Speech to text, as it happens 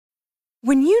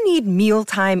When you need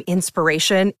mealtime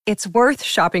inspiration, it's worth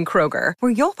shopping Kroger,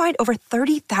 where you'll find over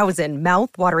 30,000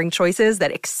 mouth-watering choices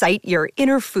that excite your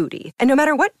inner foodie. And no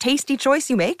matter what tasty choice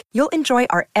you make, you'll enjoy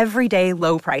our everyday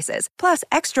low prices, plus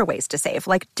extra ways to save,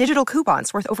 like digital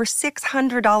coupons worth over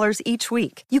 $600 each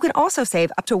week. You can also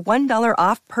save up to $1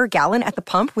 off per gallon at the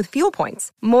pump with fuel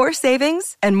points. More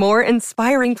savings and more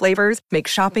inspiring flavors make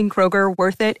shopping Kroger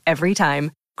worth it every time.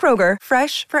 Kroger,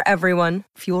 fresh for everyone.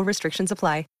 Fuel restrictions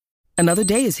apply. Another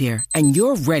day is here, and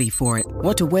you're ready for it.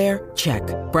 What to wear? Check.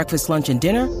 Breakfast, lunch, and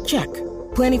dinner? Check.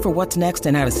 Planning for what's next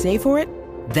and how to save for it?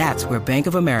 That's where Bank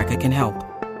of America can help.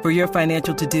 For your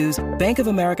financial to-dos, Bank of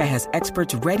America has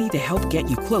experts ready to help get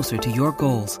you closer to your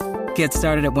goals. Get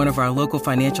started at one of our local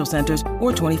financial centers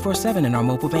or 24/7 in our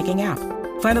mobile banking app.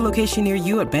 Find a location near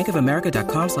you at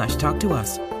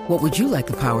bankofamerica.com/talktous. What would you like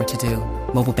the power to do?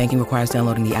 Mobile banking requires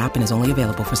downloading the app and is only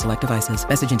available for select devices.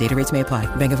 Message and data rates may apply.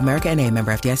 Bank of America N.A.,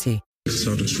 member FDIC.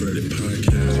 Celtics Reddit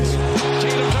podcast.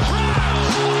 Tatum to Brown with the slam.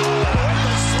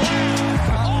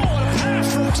 Oh, and a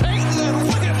pass from Tatum. And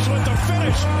Wiggins with the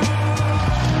finish.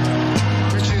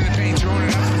 Richard in the paint, throwing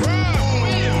it up. Brown,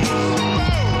 Williams.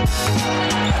 To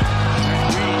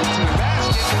the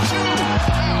basket for two.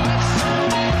 Wow, that's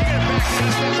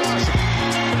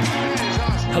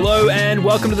Hello and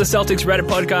welcome to the Celtics Reddit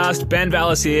podcast. Ben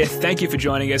Vallis here. Thank you for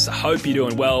joining us. I hope you're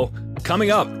doing well.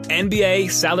 Coming up, NBA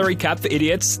Salary Cap for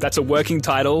Idiots. That's a working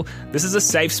title. This is a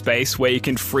safe space where you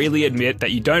can freely admit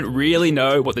that you don't really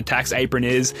know what the tax apron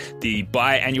is, the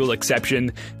biannual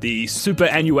exception, the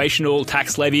superannuational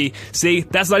tax levy. See,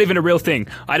 that's not even a real thing.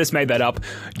 I just made that up.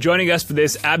 Joining us for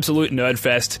this absolute nerd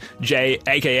fest, Jay,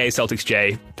 aka Celtics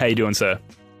Jay. How you doing, sir?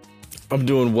 I'm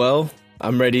doing well.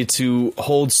 I'm ready to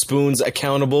hold Spoons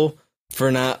accountable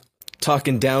for not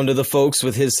talking down to the folks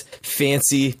with his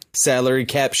fancy salary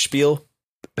cap spiel.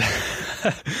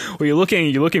 Well, you're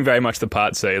looking very much the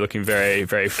part, sir. You're looking very,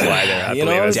 very fly there. I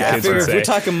figure if we're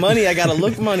talking money, I gotta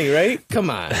look money, right?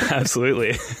 Come on.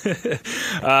 Absolutely.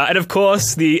 And of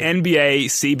course, the NBA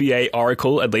CBA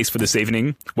Oracle, at least for this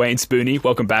evening, Wayne Spooney.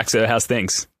 Welcome back, sir. How's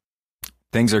things?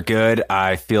 Things are good.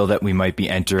 I feel that we might be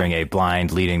entering a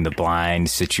blind leading the blind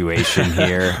situation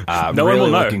here. No really one will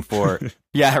looking know.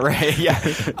 Yeah, right. Yeah.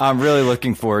 I'm really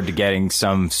looking forward to getting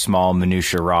some small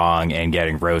minutia wrong and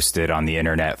getting roasted on the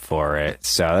internet for it.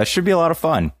 So that should be a lot of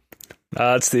fun.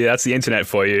 That's the internet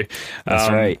for you.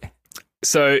 That's right.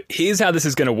 So here's how this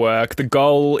is going to work. The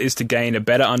goal is to gain a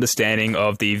better understanding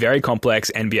of the very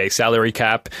complex NBA salary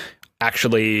cap,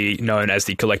 actually known as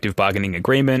the collective bargaining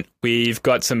agreement. We've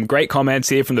got some great comments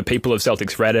here from the people of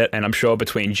Celtics Reddit, and I'm sure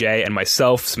between Jay and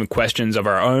myself, some questions of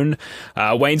our own.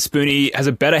 Wayne Spooney has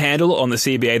a better handle on the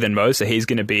CBA than most, so he's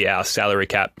going to be our salary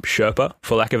cap Sherpa,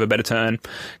 for lack of a better term.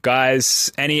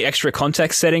 Guys, any extra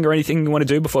context setting or anything you want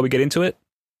to do before we get into it?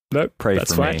 Nope, pray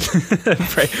that's for fine. me.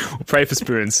 pray for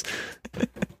Spoons.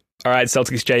 All right,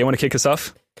 Celtics Jay, you want to kick us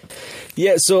off?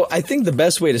 Yeah, so I think the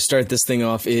best way to start this thing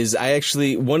off is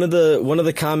one of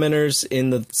the commenters in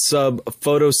the sub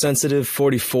photosensitive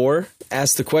 44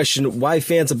 asked the question, why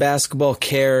fans of basketball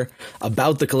care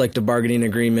about the collective bargaining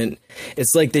agreement.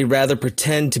 It's like they rather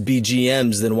pretend to be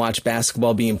GMs than watch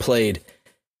basketball being played.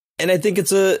 And I think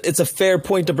it's a fair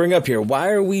point to bring up here. Why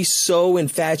are we so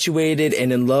infatuated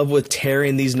and in love with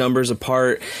tearing these numbers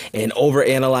apart and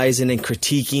overanalyzing and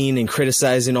critiquing and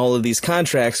criticizing all of these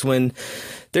contracts when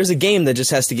there's a game that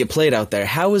just has to get played out there?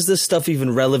 How is this stuff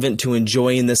even relevant to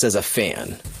enjoying this as a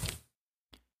fan?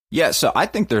 Yeah, so I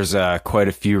think there's quite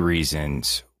a few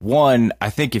reasons. One,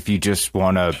 I think if you just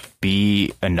want to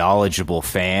be a knowledgeable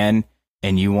fan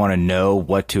and you want to know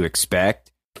what to expect,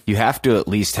 you have to at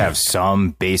least have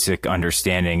some basic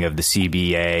understanding of the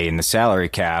CBA and the salary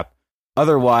cap.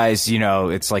 Otherwise,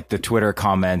 it's like the Twitter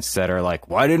comments that are like,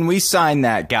 why didn't we sign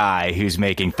that guy who's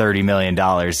making $30 million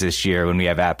this year when we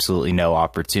have absolutely no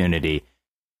opportunity?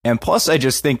 And plus, I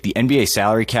just think the NBA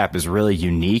salary cap is really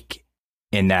unique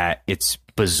in that it's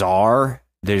bizarre.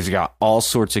 There's got all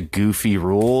sorts of goofy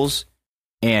rules.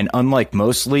 And unlike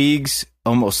most leagues,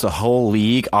 almost the whole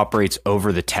league operates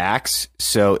over the tax.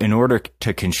 So in order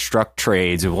to construct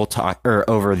trades, and we'll talk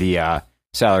over the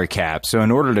salary cap. So in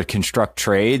order to construct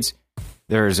trades,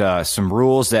 there's some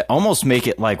rules that almost make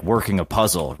it like working a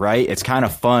puzzle, right? It's kind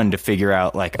of fun to figure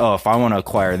out like, oh, if I want to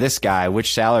acquire this guy,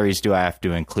 which salaries do I have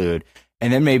to include?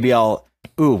 And then maybe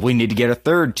we need to get a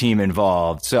third team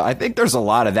involved. So I think there's a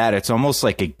lot of that. It's almost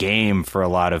like a game for a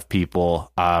lot of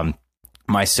people,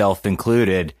 myself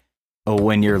included,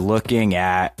 when you're looking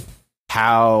at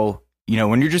how,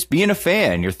 when you're just being a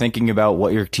fan, you're thinking about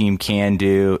what your team can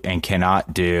do and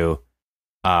cannot do.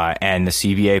 And the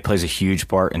CBA plays a huge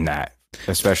part in that,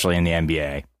 especially in the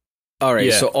NBA. All right,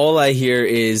 Yeah. so all I hear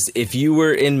is if you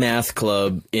were in math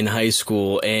club in high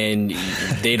school and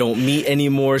they don't meet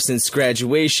anymore since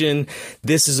graduation,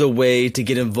 this is a way to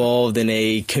get involved in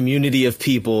a community of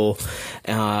people,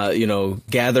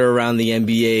 gather around the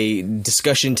NBA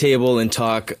discussion table and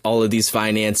talk all of these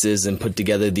finances and put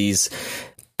together these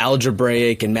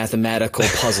algebraic and mathematical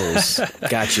puzzles.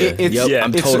 Gotcha.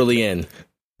 I'm totally in.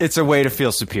 It's a way to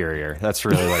feel superior. That's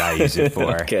really what I use it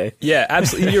for. Okay. Yeah,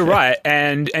 absolutely. You're right.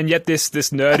 And yet this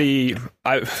nerdy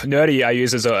I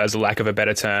use as a lack of a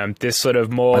better term, this sort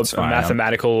of more That's fine.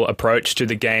 mathematical approach to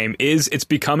the game it's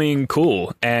becoming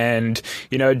cool. And,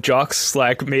 jocks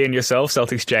like me and yourself,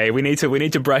 Celtics J, we need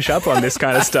to brush up on this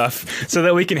kind of stuff so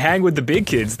that we can hang with the big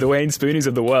kids, the Wayne Spoonies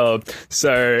of the world.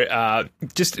 So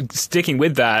just sticking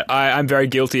with that, I'm very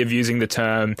guilty of using the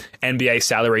term NBA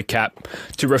salary cap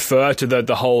to refer to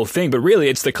the whole thing, but really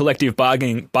it's the collective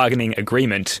bargaining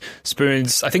agreement.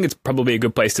 Spoons, I think it's probably a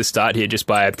good place to start here just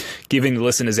by giving the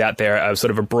listeners out there a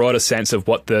sort of a broader sense of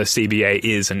what the CBA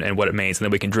is and what it means, and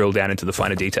then we can drill down into the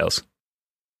finer details.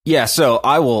 Yeah, so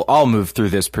I'll move through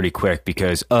this pretty quick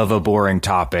because of a boring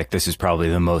topic. This is probably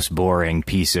the most boring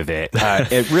piece of it.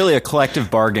 Really, a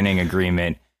collective bargaining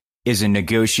agreement is a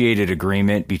negotiated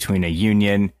agreement between a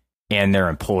union and their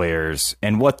employers.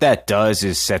 And what that does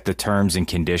is set the terms and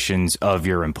conditions of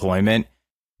your employment.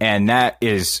 And that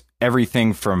is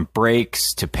everything from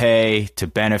breaks to pay to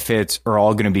benefits are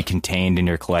all going to be contained in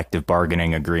your collective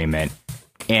bargaining agreement.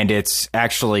 And it's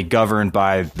actually governed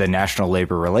by the National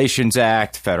Labor Relations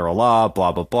Act, federal law,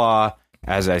 blah, blah, blah.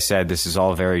 As I said, this is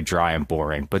all very dry and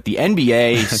boring. But the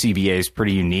NBA CBA is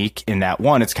pretty unique in that,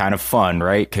 one, it's kind of fun,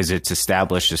 right? Because it's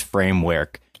established this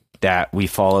framework that we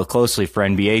follow closely for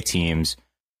NBA teams.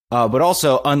 But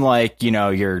also, unlike,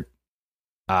 your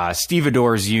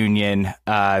stevedores union,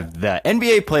 the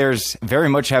NBA players very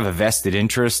much have a vested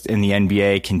interest in the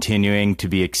NBA continuing to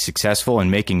be successful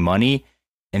and making money.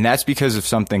 And that's because of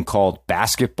something called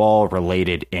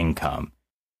basketball-related income.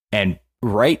 And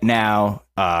right now,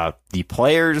 the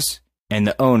players and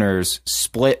the owners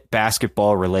split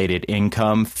basketball-related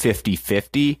income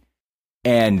 50-50.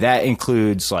 And that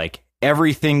includes,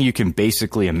 everything you can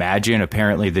basically imagine.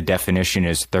 Apparently, the definition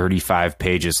is 35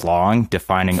 pages long,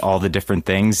 defining all the different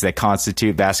things that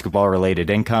constitute basketball-related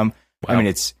income. Wow. I mean,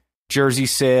 it's jersey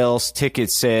sales, ticket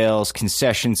sales,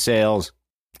 concession sales.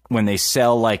 When they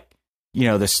sell,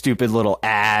 the stupid little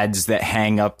ads that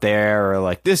hang up there,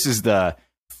 or this is the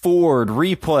Ford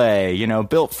replay,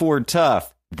 built Ford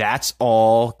tough. That's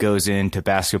all goes into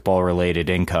basketball-related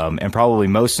income. And probably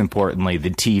most importantly, the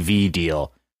TV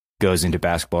deal goes into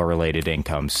basketball-related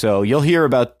income. So you'll hear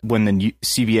about when the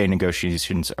CBA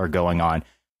negotiations are going on.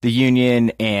 The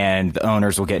union and the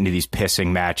owners will get into these pissing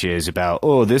matches about,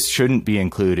 this shouldn't be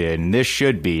included and this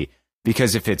should be.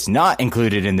 Because if it's not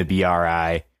included in the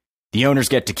BRI, the owners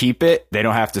get to keep it. They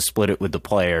don't have to split it with the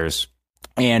players.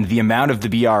 And the amount of the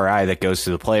BRI that goes to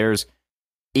the players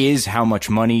is how much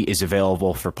money is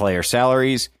available for player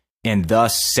salaries and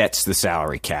thus sets the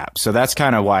salary cap. So that's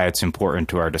kind of why it's important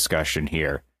to our discussion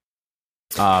here.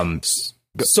 On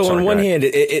one hand,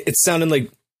 it sounded like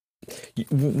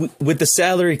with the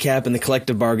salary cap and the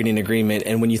collective bargaining agreement,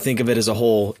 and when you think of it as a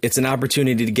whole, it's an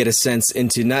opportunity to get a sense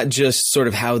into not just sort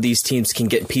of how these teams can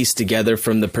get pieced together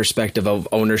from the perspective of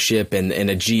ownership and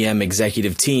a GM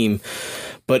executive team,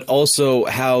 but also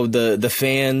how the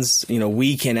fans,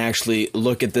 we can actually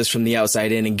look at this from the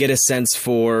outside in and get a sense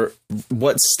for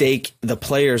what stake the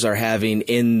players are having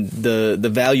in the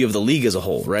value of the league as a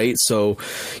whole, right? So,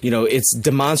 it's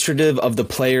demonstrative of the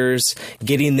players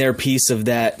getting their piece of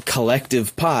that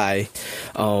collective pie,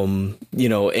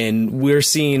 and we're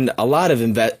seeing a lot of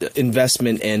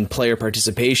investment and player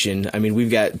participation. I mean,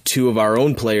 we've got two of our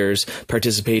own players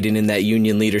participating in that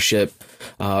union leadership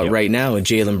right now,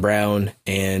 Jaylen Brown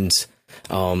and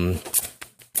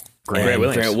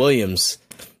Grant Williams.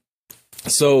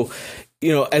 So,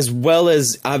 as well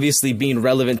as obviously being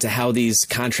relevant to how these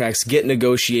contracts get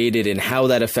negotiated and how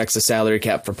that affects the salary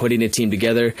cap for putting a team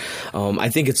together, I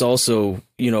think it's also,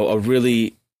 a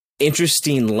really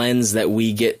interesting lens that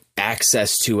we get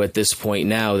access to at this point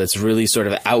now that's really sort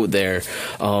of out there,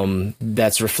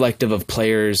 that's reflective of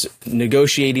players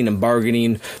negotiating and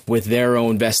bargaining with their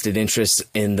own vested interests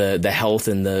in the health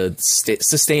and the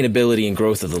sustainability and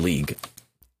growth of the league.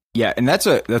 Yeah, and that's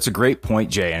a great point,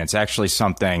 Jay, and it's actually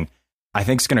something I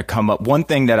think is going to come up. One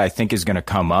thing that I think is going to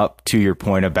come up to your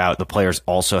point about the players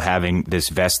also having this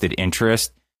vested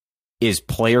interest is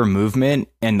player movement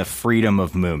and the freedom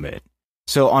of movement.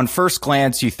 So on first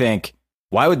glance, you think,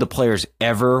 why would the players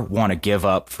ever want to give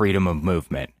up freedom of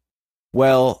movement?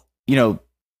 Well,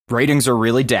 ratings are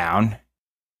really down.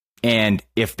 And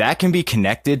if that can be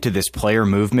connected to this player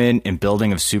movement and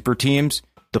building of super teams,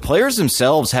 the players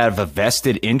themselves have a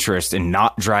vested interest in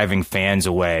not driving fans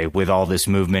away with all this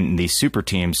movement in these super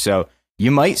teams. So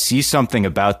you might see something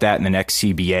about that in the next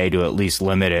CBA to at least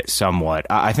limit it somewhat.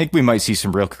 I think we might see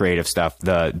some real creative stuff.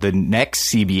 The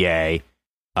next CBA,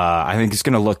 I think it's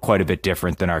going to look quite a bit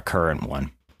different than our current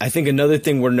one. I think another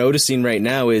thing we're noticing right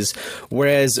now is,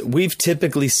 whereas we've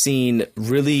typically seen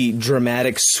really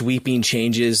dramatic sweeping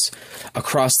changes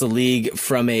across the league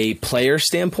from a player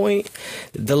standpoint,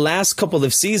 the last couple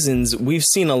of seasons, we've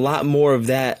seen a lot more of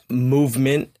that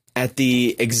movement at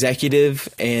the executive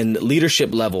and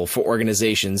leadership level for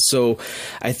organizations. So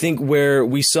I think where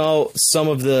we saw some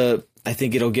of I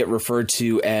think it'll get referred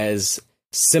to as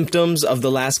symptoms of the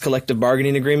last collective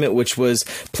bargaining agreement, which was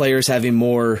players having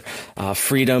more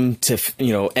freedom to,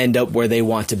 end up where they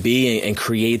want to be and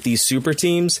create these super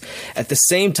teams. At the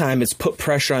same time, it's put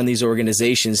pressure on these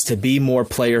organizations to be more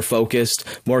player focused,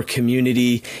 more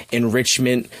community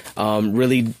enrichment,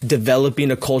 really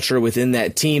developing a culture within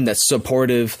that team that's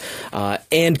supportive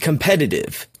and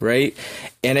competitive, right?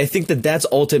 And I think that that's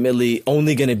ultimately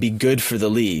only going to be good for the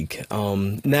league.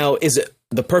 Now, is it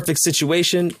the perfect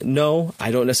situation? No,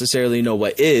 I don't necessarily know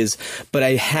what is, but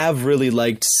I have really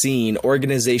liked seeing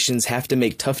organizations have to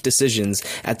make tough decisions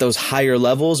at those higher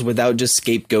levels without just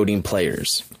scapegoating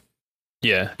players.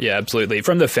 Yeah, absolutely.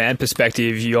 From the fan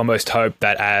perspective, you almost hope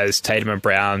that as Tatum and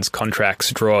Brown's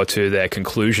contracts draw to their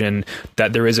conclusion,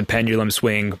 that there is a pendulum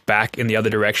swing back in the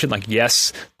other direction. Like,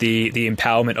 yes, the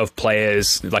empowerment of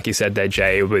players, like you said there,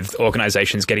 Jay, with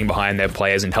organizations getting behind their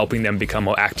players and helping them become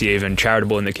more active and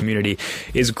charitable in the community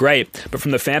is great. But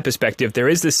from the fan perspective, there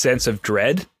is this sense of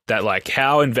dread that, like,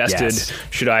 how emotionally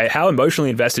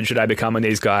invested should I become in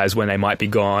these guys when they might be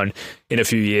gone in a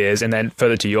few years? And then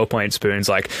further to your point, Spoons,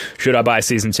 like, should I buy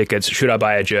season tickets? Should I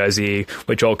buy a jersey?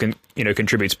 Which all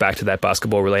contributes back to that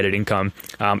basketball related income.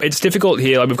 It's difficult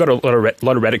here. Like, we've got a lot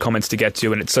of Reddit comments to get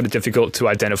to, and it's sort of difficult to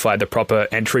identify the proper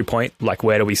entry point. Like,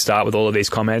 where do we start with all of these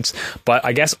comments? But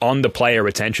I guess on the player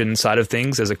retention side of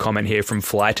things, there's a comment here from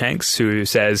Flytanks who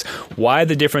says, why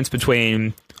the difference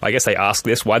between, I guess they ask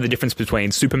this, why the difference between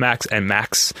Supermax and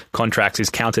Max contracts is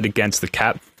counted against the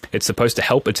cap. It's supposed to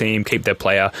help a team keep their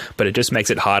player, but it just makes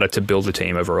it harder to build a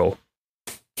team overall.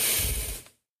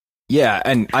 Yeah,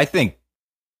 and I think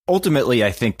ultimately, the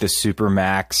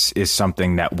Supermax is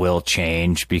something that will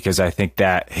change, because I think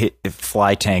that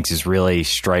Fly Tanks is really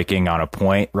striking on a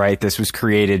point, right? This was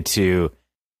created to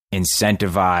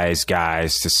incentivize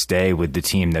guys to stay with the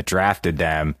team that drafted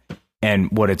them.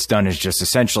 And what it's done is just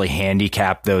essentially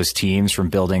handicap those teams from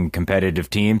building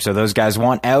competitive teams. So those guys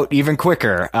want out even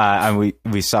quicker. And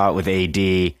we saw it with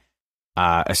AD,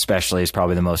 especially, is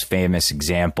probably the most famous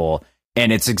example.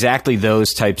 And it's exactly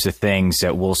those types of things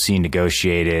that we'll see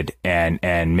negotiated and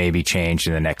maybe changed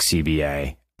in the next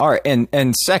CBA. All right.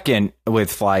 And second,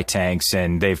 with Fly Tanks,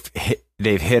 and they've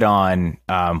hit on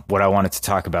what I wanted to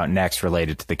talk about next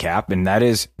related to the cap, and that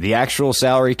is the actual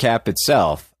salary cap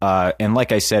itself. And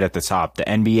like I said at the top, the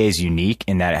NBA is unique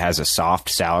in that it has a soft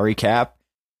salary cap,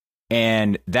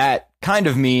 and that kind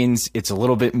of means it's a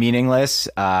little bit meaningless.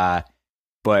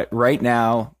 But right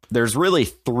now, there's really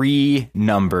three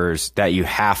numbers that you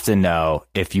have to know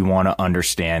if you want to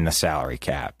understand the salary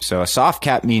cap. So a soft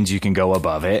cap means you can go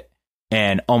above it.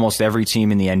 And almost every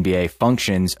team in the NBA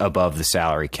functions above the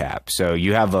salary cap. So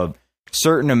you have a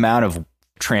certain amount of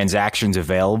transactions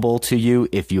available to you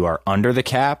if you are under the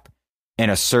cap, and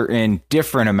a certain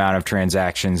different amount of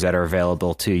transactions that are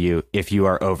available to you if you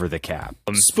are over the cap.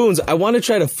 Spoons, I want to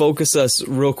try to focus us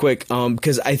real quick,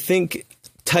 because I think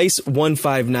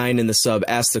Tice159 in the sub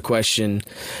asked the question,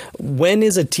 when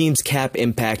is a team's cap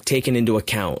impact taken into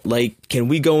account? Like, can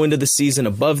we go into the season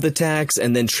above the tax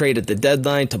and then trade at the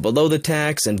deadline to below the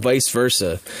tax, and vice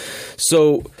versa?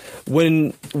 So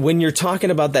when you're talking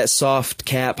about that soft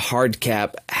cap, hard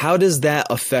cap, how does that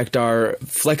affect our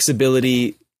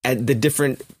flexibility at the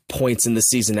different points in the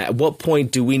season? At what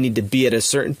point do we need to be at a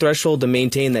certain threshold to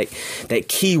maintain that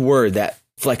key word, that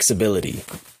flexibility?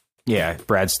 Yeah,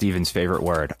 Brad Stevens' favorite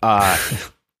word.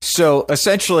 So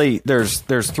essentially, there's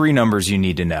three numbers you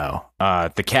need to know.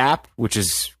 The cap, which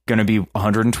is going to be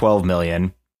 $112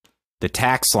 million, the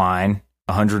tax line,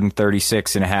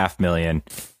 $136.5 million,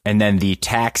 and then the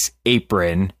tax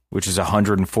apron, which is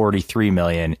 $143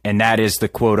 million, and that is the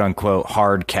quote-unquote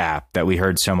hard cap that we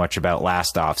heard so much about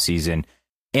last offseason,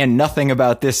 and nothing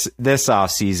about this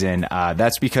offseason.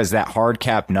 That's because that hard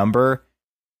cap number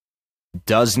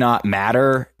does not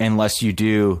matter unless you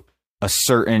do a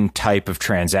certain type of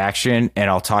transaction, and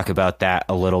I'll talk about that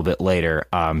a little bit later.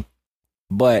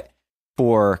 But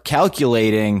for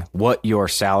calculating what your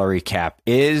salary cap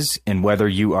is and whether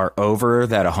you are over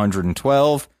that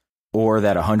 112 or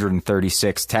that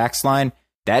 136 tax line.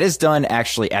 That is done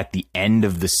actually at the end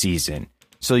of the season.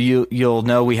 So you'll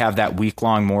know we have that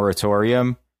week-long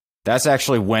moratorium. That's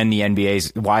actually when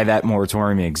why that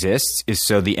moratorium exists is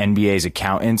so the NBA's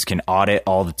accountants can audit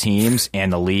all the teams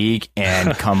and the league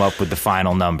and come up with the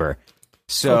final number.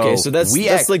 So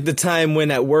that's like the time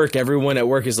when everyone at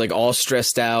work is like all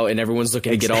stressed out and everyone's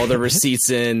looking to get all their receipts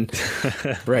in.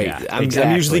 Right. Yeah,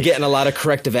 I'm usually getting a lot of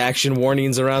corrective action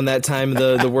warnings around that time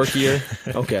of the work year.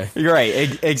 Okay. You're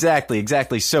right.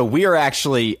 Exactly. So we are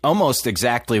actually almost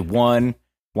exactly one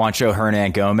Juancho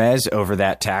Hernan Gomez over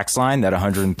that tax line, that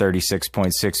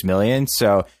 136.6 million.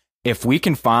 So if we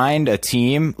can find a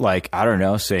team like, I don't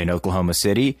know, say in Oklahoma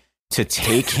City to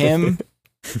take him,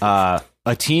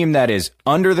 a team that is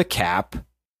under the cap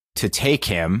to take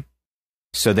him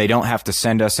so they don't have to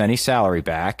send us any salary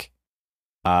back,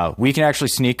 we can actually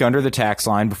sneak under the tax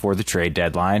line before the trade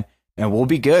deadline and we'll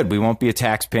be good. We won't be a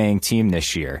tax paying team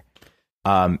this year.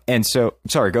 And so,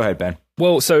 sorry, go ahead, Ben.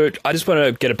 Well, so I just want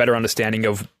to get a better understanding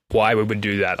of why we would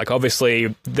do that. Like,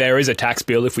 obviously, there is a tax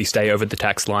bill if we stay over the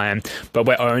tax line, but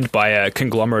we're owned by a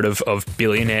conglomerate of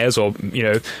billionaires, or,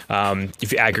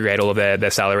 if you aggregate all of their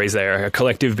salaries, they're a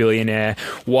collective billionaire.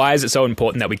 Why is it so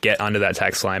important that we get under that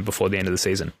tax line before the end of the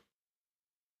season?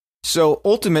 So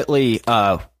ultimately,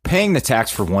 paying the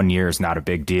tax for 1 year is not a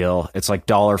big deal. It's like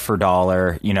dollar for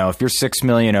dollar. You know, if you're $6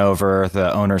 million over,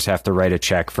 the owners have to write a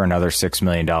check for another $6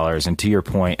 million. And to your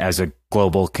point, as a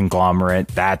global conglomerate,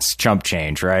 that's chump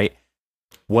change, right?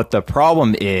 What the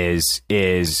problem is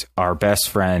our best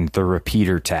friend, the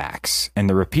repeater tax. And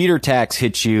the repeater tax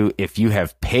hits you if you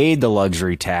have paid the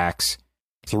luxury tax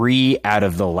 3 out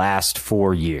of the last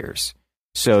 4 years.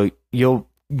 So you'll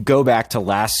go back to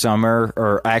last summer,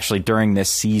 or actually during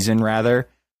this season, rather,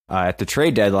 at the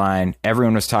trade deadline,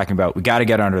 everyone was talking about, we got to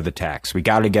get under the tax. We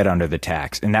got to get under the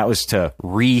tax. And that was to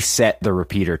reset the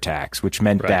repeater tax, which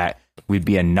meant that we'd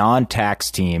be a non-tax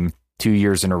team 2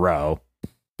 years in a row.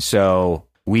 So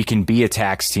we can be a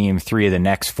tax team 3 of the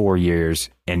next 4 years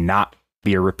and not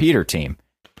be a repeater team,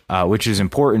 which is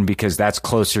important because that's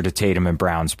closer to Tatum and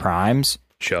Brown's primes.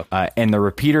 Sure. And the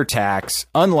repeater tax,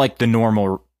 unlike the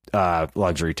normal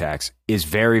luxury tax, is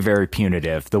very, very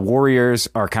punitive. The Warriors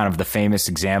are kind of the famous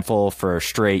example for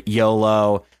straight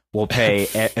YOLO. We'll pay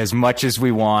as much as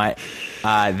we want.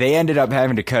 They ended up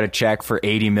having to cut a check for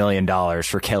 $80 million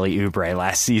for Kelly Oubre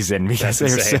last season because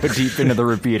they were so deep into the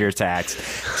repeater tax.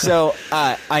 So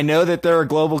I know that they're a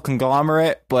global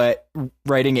conglomerate, but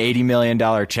writing $80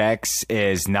 million checks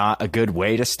is not a good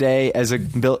way to stay as a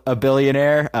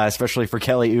billionaire, especially for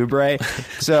Kelly Oubre.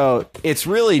 So it's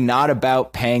really not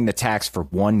about paying the tax for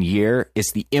 1 year.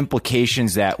 It's the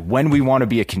implications that when we want to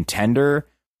be a contender,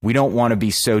 we don't want to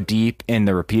be so deep in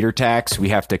the repeater tax. We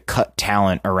have to cut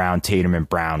talent around Tatum and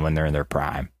Brown when they're in their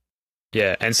prime.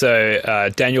 Yeah, and so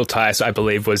Daniel Tice, I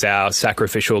believe, was our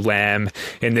sacrificial lamb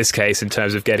in this case in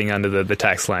terms of getting under the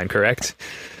tax line, correct?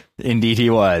 Indeed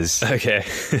he was. Okay.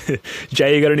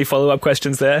 Jay, you got any follow-up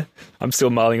questions there? I'm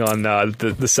still mulling on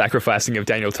the sacrificing of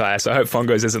Daniel Tice. I hope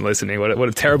Fongos isn't listening. What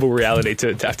a terrible reality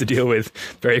to have to deal with.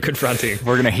 Very confronting.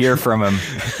 We're going to hear from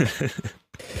him.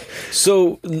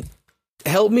 So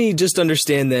help me just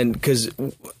understand then, because,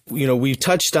 we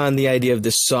touched on the idea of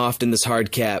this soft and this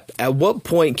hard cap. At what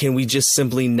point can we just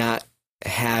simply not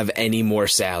have any more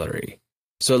salary?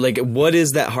 So, what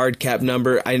is that hard cap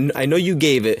number? I know you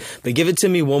gave it, but give it to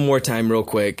me one more time real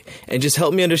quick and just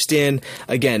help me understand.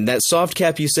 Again, that soft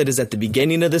cap you said is at the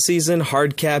beginning of the season.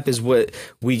 Hard cap is what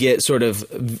we get sort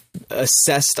of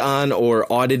assessed on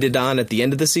or audited on at the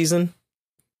end of the season?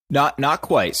 Not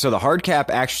quite. So the hard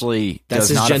cap actually That's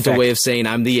his gentle way of saying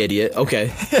I'm the idiot.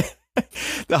 Okay.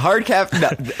 The hard cap, no,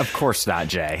 of course not,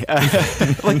 Jay.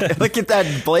 Look at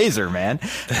that blazer, man.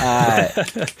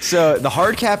 So the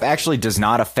hard cap actually does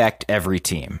not affect every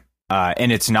team,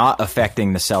 and it's not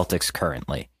affecting the Celtics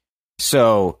currently.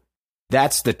 So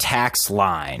that's the tax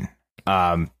line.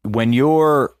 When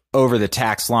you're over the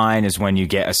tax line is when you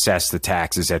get assessed the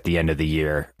taxes at the end of the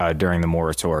year during the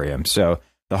moratorium. So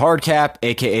the hard cap,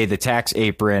 aka the tax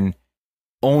apron,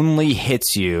 only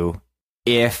hits you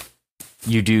if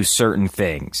you do certain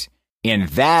things. And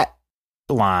that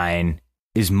line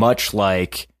is much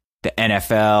like the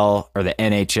NFL or the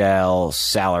NHL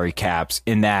salary caps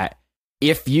in that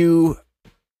if you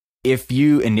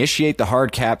initiate the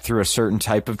hard cap through a certain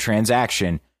type of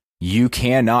transaction, you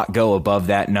cannot go above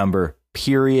that number,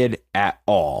 period, at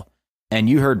all. And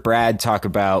you heard Brad talk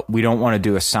about we don't want to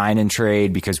do a sign and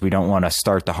trade because we don't want to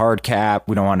start the hard cap.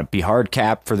 We don't want to be hard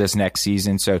cap for this next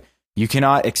season. So You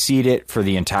cannot exceed it for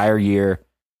the entire year,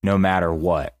 no matter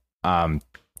what.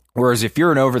 Whereas if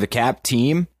you're an over the cap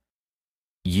team,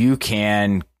 you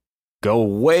can go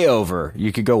way over.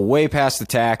 You could go way past the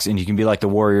tax, and you can be like the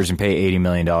Warriors and pay $80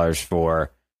 million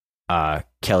for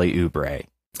Kelly Oubre.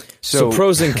 So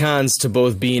pros and cons to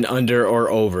both being under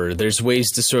or over. There's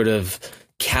ways to sort of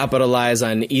capitalize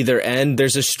on either end.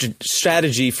 There's a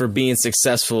strategy for being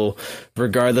successful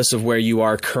regardless of where you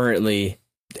are currently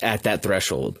at that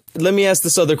threshold. Let me ask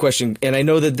this other question, and I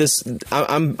know that this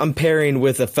I'm pairing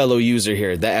with a fellow user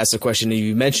here that asked a question, and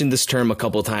you mentioned this term a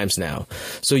couple times now.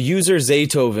 So user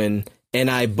Zaytoven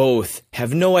and I both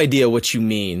have no idea what you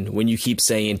mean when you keep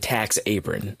saying tax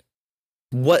apron.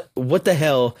 What the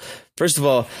hell? First of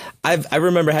all, I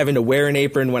remember having to wear an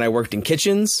apron when I worked in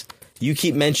kitchens. You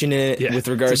keep mentioning it with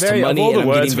regards to money, and I'm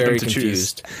getting very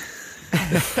confused.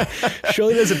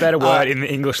 Surely there's a better word in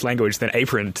the English language than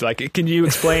apron. Like, can you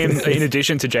explain, in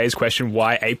addition to Jay's question,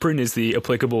 why apron is the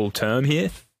applicable term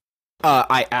here?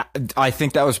 I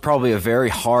think that was probably a very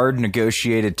hard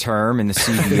negotiated term in the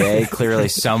CBA. Clearly,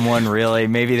 someone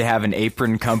maybe they have an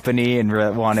apron company and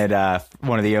wanted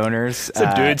one of the owners. It's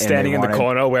a dude standing in the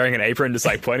corner wearing an apron, just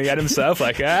like pointing at himself,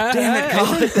 like, damn it,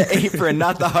 call it the apron,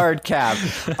 not the hard cap.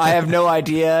 I have no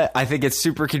idea. I think it's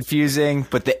super confusing,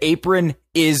 but the apron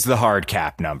is the hard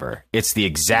cap number. It's the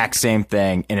exact same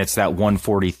thing, and it's that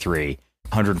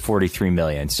 143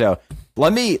 million. So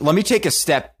let me take a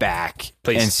step back,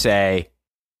 please, and say,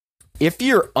 if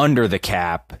you're under the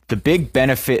cap, the big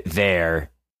benefit there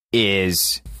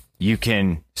is you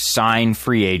can sign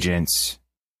free agents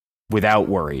without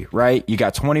worry, right? You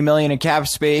got $20 million in cap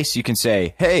space. You can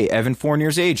say, hey, Evan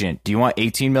Fournier's agent, do you want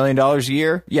 $18 million a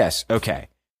year? Yes. Okay.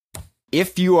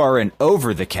 If you are an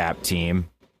over the cap team,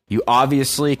 you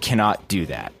obviously cannot do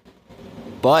that.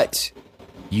 But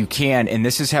you can, and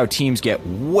this is how teams get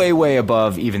way, way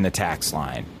above even the tax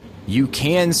line. You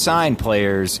can sign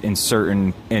players in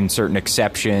certain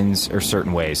exceptions or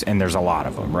certain ways, and there's a lot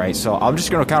of them, right? So I'm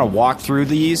just going to kind of walk through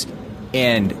these,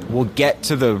 and we'll get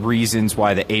to the reasons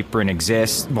why the apron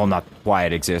exists. Well, not why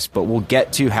it exists, but we'll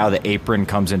get to how the apron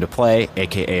comes into play,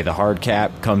 aka the hard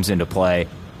cap comes into play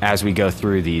as we go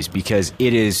through these, because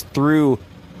it is through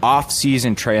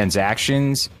off-season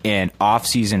transactions and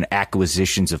off-season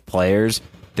acquisitions of players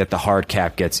that the hard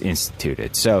cap gets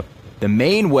instituted. So the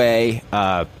main way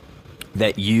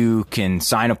that you can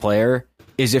sign a player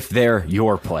is if they're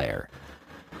your player.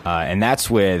 And that's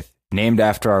with, named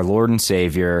after our Lord and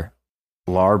Savior,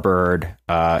 Lar Bird,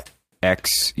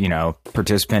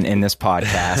 participant in this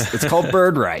podcast. It's called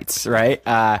bird rights, right?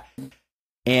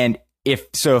 And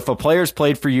if a player's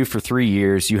played for you for 3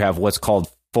 years, you have what's called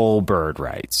full bird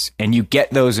rights, and you get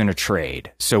those in a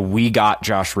trade. So we got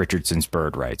Josh Richardson's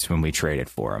bird rights when we traded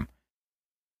for him,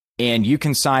 and you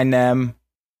can sign them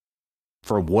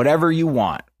for whatever you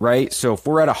want, right? So if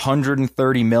we're at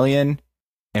 130 million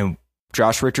and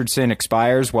Josh Richardson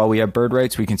expires while we have bird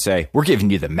rights, we can say, we're giving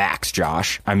you the max,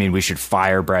 Josh. I mean, we should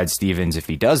fire Brad Stevens if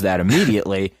he does that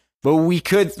immediately, but we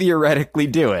could theoretically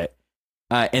do it.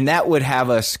 And that would have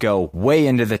us go way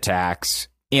into the tax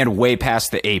and way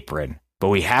past the apron. But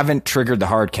we haven't triggered the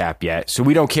hard cap yet, so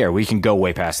we don't care. We can go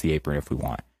way past the apron if we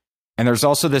want. And there's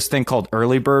also this thing called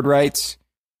early bird rights.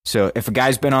 So if a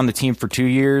guy's been on the team for 2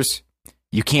 years,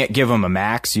 you can't give him a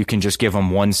max. You can just give him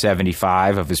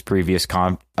 175 of his previous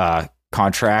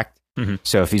contract. Mm-hmm.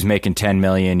 So if he's making 10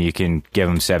 million, you can give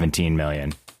him 17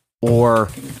 million. Or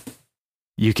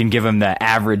you can give him the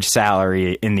average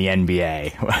salary in the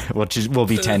NBA, which will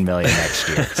be 10 million next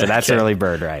year. So that's early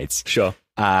bird rights. Sure.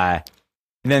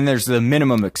 And then there's the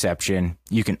minimum exception.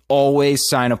 You can always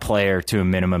sign a player to a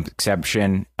minimum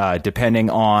exception,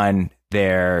 depending on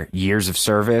their years of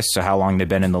service. So how long they've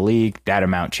been in the league, that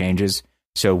amount changes.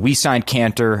 So we signed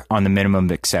Cantor on the minimum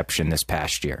exception this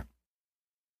past year.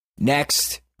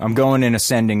 Next, I'm going in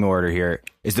ascending order here,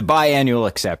 is the biannual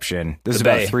exception. This is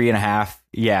about 3.5.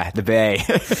 Yeah, the Bay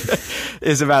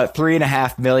is about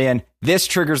 3.5 million. This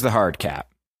triggers the hard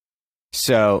cap.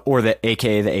 So, or the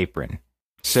AKA the apron.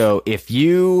 So if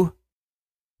you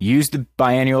use the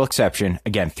biannual exception,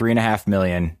 again, 3.5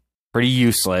 million, pretty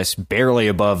useless, barely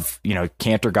above,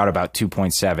 Cantor got about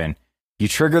 2.7. You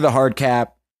trigger the hard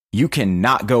cap, you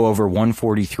cannot go over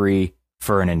 143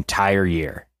 for an entire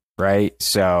year, right?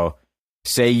 So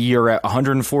say you're at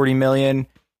 140 million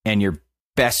and your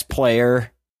best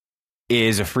player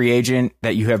is a free agent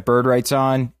that you have bird rights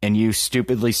on, and you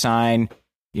stupidly sign,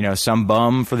 some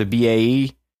bum for the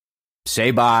BAE.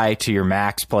 Say bye to your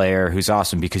max player who's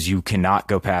awesome, because you cannot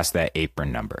go past that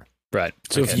apron number. Right.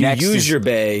 So if you use your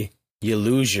bay, you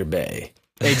lose your bay.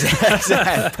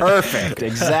 Exactly. Perfect.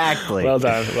 Exactly. Well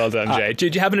done, Jay.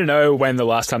 Did you happen to know when the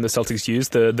last time the Celtics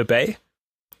used the Bay?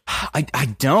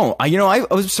 I don't. I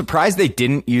was surprised they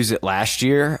didn't use it last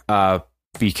year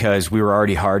because we were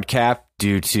already hard capped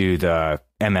due to the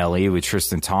MLE with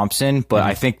Tristan Thompson. But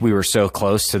I think we were so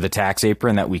close to the tax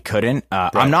apron that we couldn't.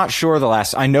 Right. I'm not sure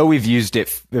I know we've used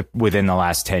it within the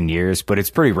last 10 years, but it's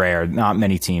pretty rare. Not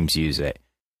many teams use it.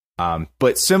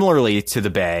 But similarly to the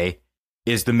Bay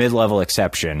is the mid-level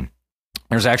exception.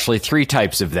 There's actually 3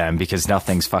 types of them because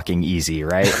nothing's fucking easy,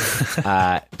 right?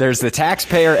 There's the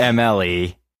taxpayer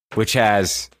MLE, which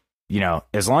has,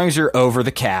 as long as you're over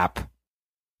the cap,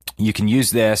 you can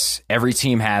use this. Every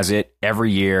team has it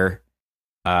every year,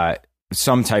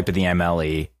 some type of the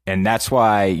MLE. And that's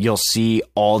why you'll see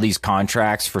all these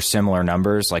contracts for similar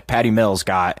numbers. Like Patty Mills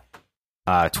got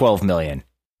 $12 million.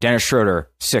 Dennis Schroeder,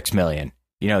 $6 million.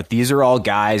 These are all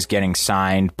guys getting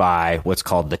signed by what's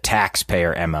called the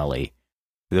taxpayer MLE,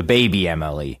 the baby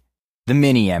MLE, the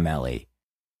mini MLE.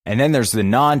 And then there's the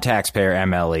non-taxpayer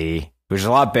MLE, which is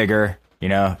a lot bigger.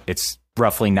 It's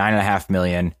roughly $9.5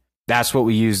 million. That's what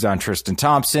we used on Tristan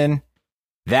Thompson.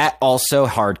 That also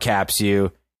hard caps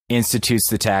you, institutes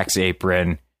the tax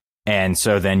apron. And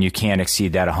so then you can't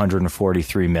exceed that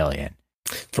 $143 million.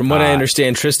 From what I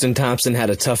understand, Tristan Thompson had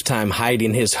a tough time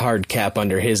hiding his hard cap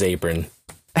under his apron.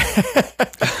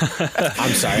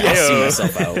 I'm sorry, I'll see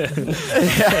myself out.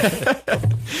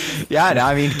 Yeah, no,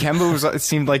 I mean, Kemba it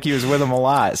seemed like he was with him a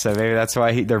lot, so maybe that's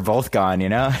why they're both gone,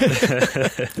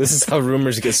 This is how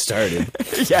rumors get started.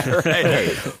 Yeah,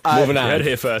 right. Moving on. Heard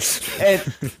here first.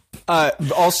 And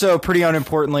also, pretty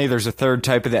unimportantly, there's a third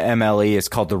type of the MLE. It's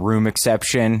called the room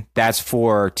exception. That's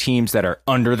for teams that are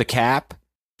under the cap.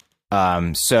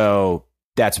 So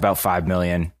that's about $5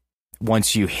 million.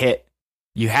 Once you hit,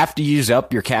 you have to use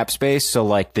up your cap space. So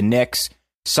like the Knicks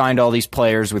signed all these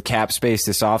players with cap space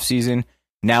this offseason.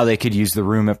 Now they could use the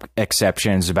room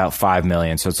exceptions about $5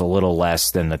 million. So it's a little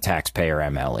less than the taxpayer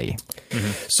MLE.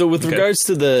 Mm-hmm. So with regards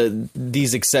to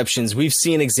these exceptions, we've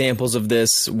seen examples of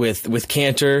this with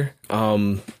Cantor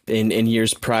in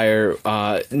years prior.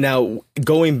 Now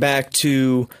going back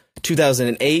to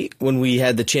 2008, when we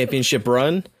had the championship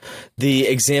run, the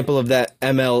example of that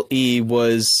MLE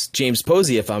was James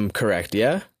Posey, if I'm correct.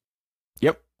 Yeah.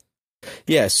 Yep.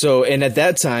 Yeah. So, and at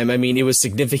that time, I mean, it was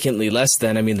significantly less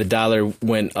then. I mean, the dollar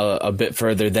went a bit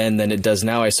further then than it does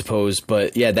now, I suppose.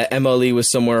 But yeah, that MLE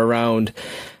was somewhere around,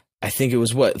 I think it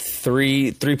was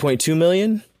 3.2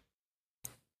 million.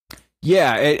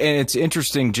 Yeah. And it's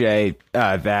interesting, Jay,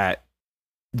 that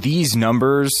these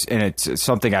numbers, and it's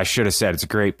something I should have said, it's a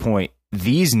great point.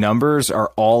 These numbers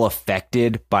are all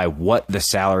affected by what the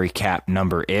salary cap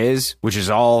number is, which is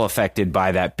all affected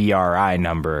by that BRI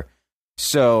number.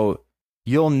 So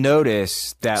you'll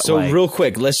notice that. So real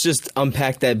quick, let's just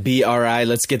unpack that BRI.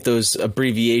 Let's get those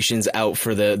abbreviations out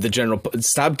for the general.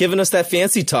 Stop giving us that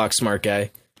fancy talk, smart guy.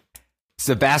 It's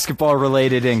the basketball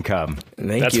related income.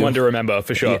 That's one to remember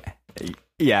for sure.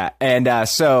 Yeah. And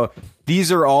so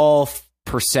these are all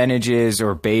percentages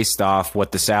or based off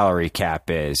what the salary cap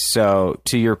is. So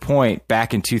to your point,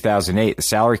 back in 2008, the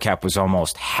salary cap was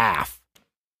almost half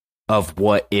of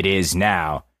what it is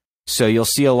now. So you'll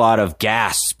see a lot of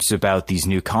gasps about these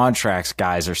new contracts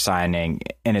guys are signing.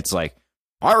 And it's like,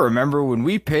 I remember when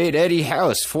we paid Eddie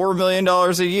House $4 million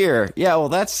a year. Yeah, well,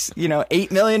 that's, $8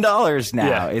 million now.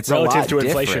 Yeah, it's relative a lot to different.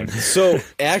 inflation. So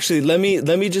actually, let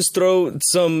me just throw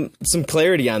some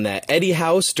clarity on that. Eddie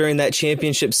House during that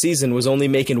championship season was only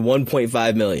making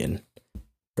 $1.5 million,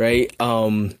 right?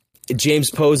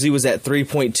 James Posey was at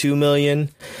 $3.2 million.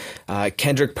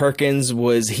 Kendrick Perkins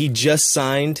he just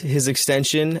signed his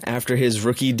extension after his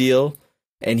rookie deal,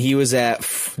 and he was at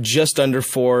just under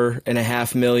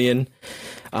 $4.5 million.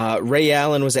 Ray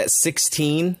Allen was at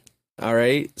 16. All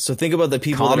right. So think about the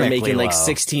people that are making like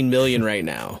 16 million right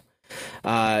now.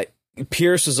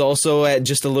 Pierce was also at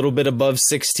just a little bit above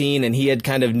 16, and he had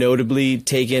kind of notably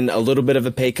taken a little bit of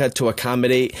a pay cut to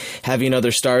accommodate having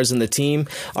other stars in the team.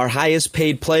 Our highest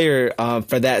paid player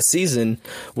for that season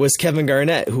was Kevin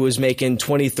Garnett, who was making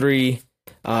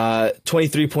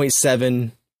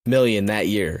 23.7 million that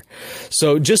year.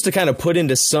 So just to kind of put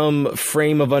into some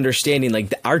frame of understanding,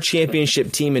 like our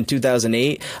championship team in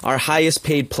 2008, our highest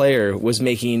paid player was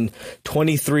making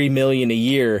 23 million a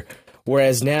year,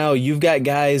 whereas now you've got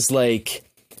guys like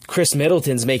Chris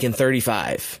Middleton's making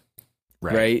 35.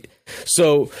 Right.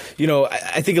 So,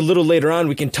 I think a little later on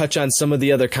we can touch on some of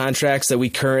the other contracts that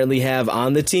we currently have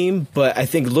on the team. But I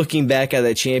think looking back at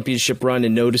that championship run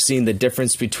and noticing the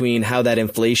difference between how that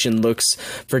inflation looks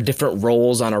for different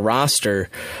roles on a roster,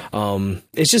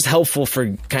 it's just helpful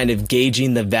for kind of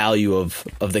gauging the value of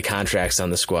the contracts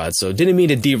on the squad. So didn't mean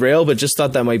to derail, but just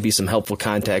thought that might be some helpful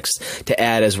context to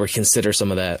add as we consider some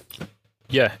of that.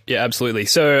 Yeah, absolutely.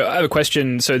 So I have a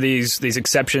question. So these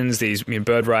exceptions, these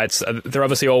bird rights, they're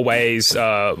obviously always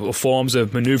forms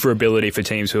of maneuverability for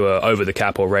teams who are over the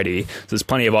cap already. So there's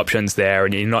plenty of options there,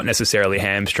 and you're not necessarily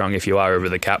hamstrung if you are over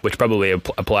the cap, which probably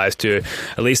applies to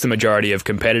at least the majority of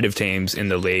competitive teams in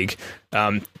the league.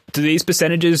 Do these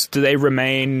percentages, do they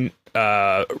remain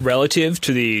relative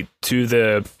to the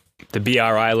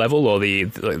BRI level or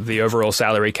the overall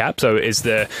salary cap? So is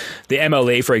the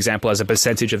MLE, for example, as a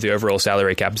percentage of the overall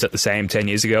salary cap, is that the same 10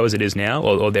 years ago as it is now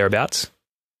or thereabouts?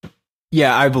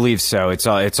 Yeah, I believe so. It's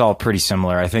all pretty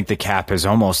similar. I think the cap has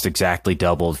almost exactly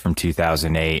doubled from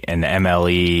 2008, and the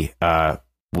MLE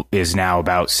is now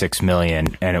about 6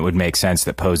 million, and it would make sense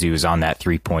that Posey was on that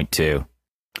 3.2.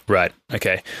 Right.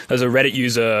 Okay. There's a Reddit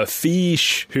user,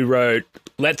 Fish, who wrote,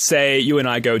 let's say you and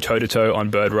I go toe-to-toe on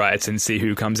bird rights and see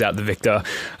who comes out the victor,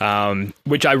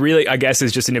 which I guess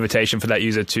is just an invitation for that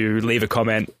user to leave a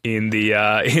comment in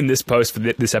this post for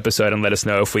this episode and let us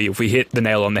know if we hit the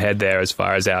nail on the head there as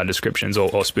far as our descriptions or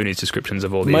Spoonie's descriptions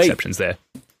of all the exceptions there.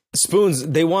 Spoons,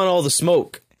 they want all the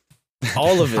smoke.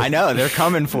 All of it. I know, they're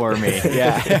coming for me.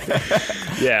 Yeah.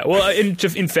 Yeah. Well,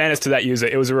 in fairness to that user,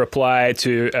 it was a reply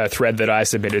to a thread that I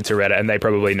submitted to Reddit, and they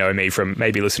probably know me from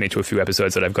maybe listening to a few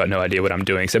episodes that I've got no idea what I'm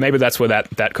doing. So maybe that's where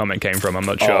that comment came from. I'm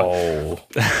not sure. Oh.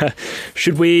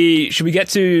 Should we get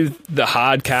to the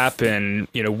hard cap and,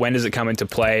 when does it come into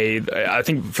play? I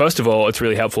think, first of all, it's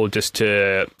really helpful just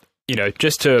to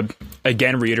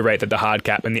again reiterate that the hard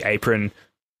cap and the apron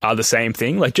are the same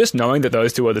thing. Like, just knowing that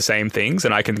those two are the same things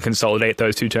and I can consolidate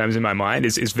those two terms in my mind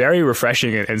is very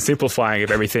refreshing and simplifying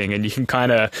of everything. And you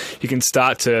can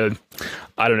start to,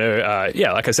 I don't know,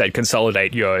 like I said,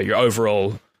 consolidate your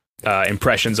overall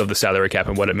impressions of the salary cap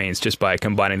and what it means just by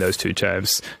combining those two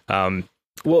terms.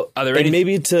 Well,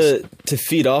 maybe to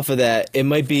feed off of that, it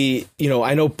might be,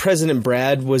 I know President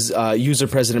Brad was user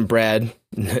President Brad,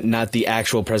 not the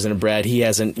actual President Brad. He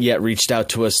hasn't yet reached out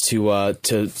to us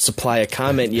to supply a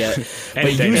comment yet.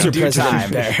 But user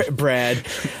President Brad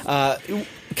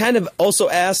kind of also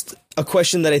asked a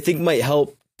question that I think might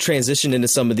help transition into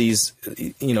some of these,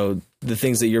 the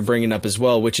things that you're bringing up as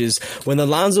well, which is when the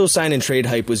Lonzo sign and trade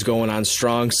hype was going on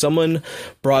strong, someone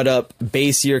brought up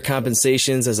base year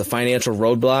compensations as a financial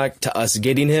roadblock to us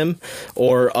getting him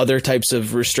or other types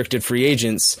of restricted free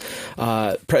agents.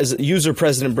 User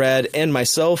President Brad and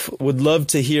myself would love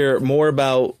to hear more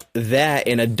about that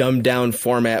in a dumbed down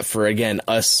format for, again,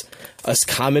 us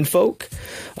common folk.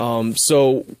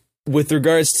 So with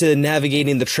regards to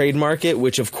navigating the trade market,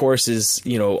 which of course is,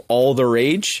 all the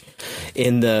rage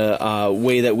in the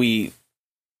way that we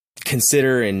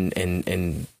consider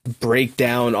and break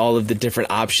down all of the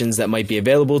different options that might be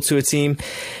available to a team,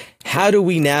 how do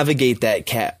we navigate that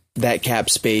cap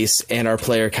space and our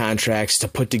player contracts to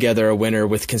put together a winner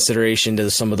with consideration to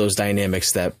some of those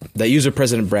dynamics that user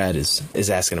President Brad is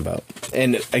asking about?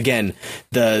 And again,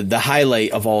 the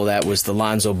highlight of all that was the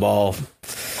Lonzo Ball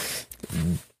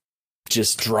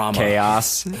just drama,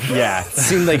 chaos. Yeah, it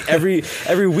seemed like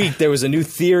every week there was a new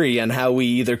theory on how we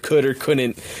either could or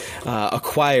couldn't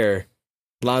acquire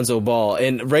Lonzo Ball,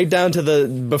 and right down to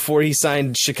before he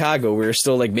signed Chicago, we were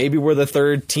still like, maybe we're the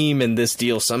third team in this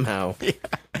deal somehow.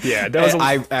 Yeah, there was a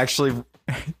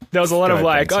lot of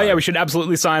like, oh yeah, we should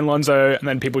absolutely sign Lonzo, and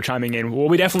then people chiming in, well,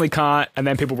 we definitely can't, and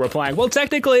then people replying, well,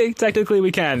 technically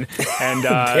we can. And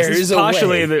this is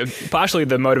partially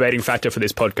the motivating factor for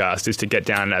this podcast is to get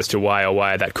down as to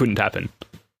why that couldn't happen.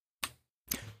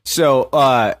 So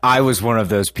I was one of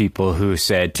those people who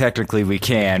said, technically we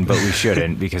can, but we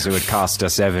shouldn't because it would cost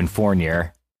us Evan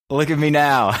Fournier. Look at me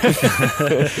now.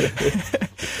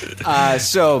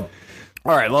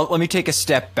 All right, well, let me take a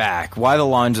step back. Why the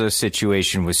Lonzo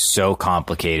situation was so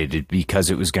complicated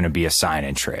because it was going to be a sign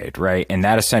and trade, right? And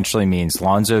that essentially means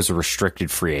Lonzo's a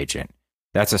restricted free agent.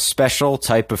 That's a special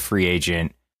type of free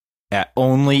agent that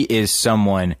only is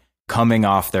someone coming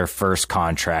off their first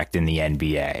contract in the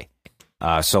NBA.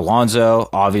 So Lonzo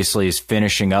obviously is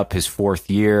finishing up his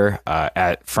fourth year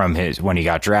from when he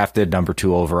got drafted, number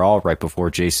 2 overall, right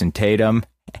before Jason Tatum.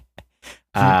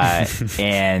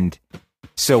 And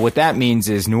so what that means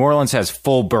is New Orleans has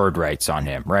full bird rights on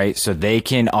him, right? So they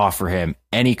can offer him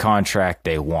any contract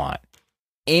they want.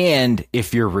 And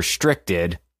if you're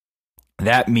restricted,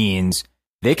 that means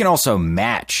they can also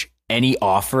match any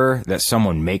offer that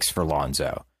someone makes for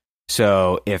Lonzo.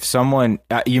 So if someone,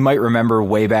 you might remember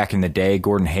way back in the day,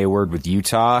 Gordon Hayward with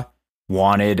Utah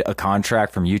wanted a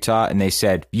contract from Utah, and they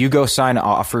said, you go sign an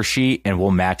offer sheet and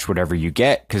we'll match whatever you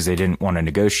get, because they didn't want to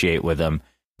negotiate with him.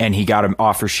 And he got an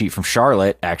offer sheet from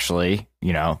Charlotte, actually,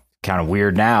 kind of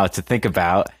weird now to think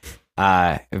about.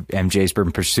 MJ's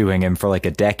been pursuing him for like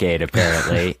a decade,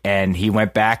 apparently. And he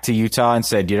went back to Utah and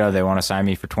said, they want to sign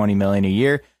me for $20 million a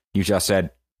year. Utah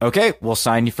said, okay, we'll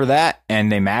sign you for that.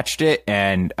 And they matched it,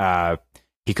 and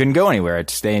he couldn't go anywhere. Had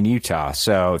to stay in Utah.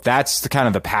 So that's the kind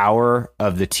of the power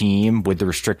of the team with the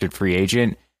restricted free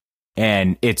agent.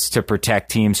 And it's to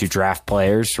protect teams who draft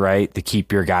players, right? To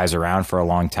keep your guys around for a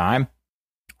long time.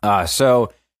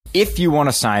 So if you want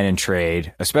to sign and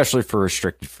trade, especially for a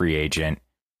restricted free agent,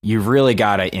 you really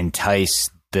got to entice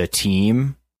the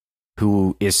team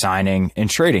who is signing and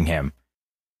trading him.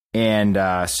 And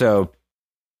so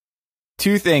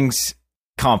two things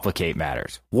complicate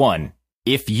matters. One,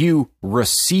 if you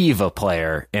receive a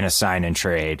player in a sign and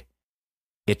trade,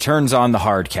 it turns on the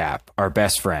hard cap, our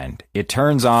best friend. It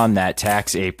turns on that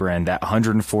tax apron, that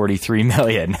 $143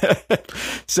 million.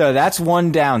 So that's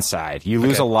one downside. You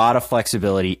lose a lot of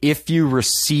flexibility if you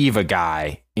receive a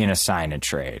guy in a sign and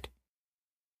trade.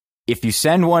 If you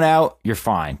send one out, you're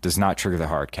fine. Does not trigger the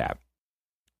hard cap.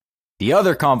 The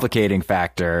other complicating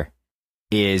factor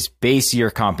is base year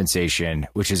compensation,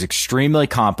 which is extremely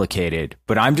complicated,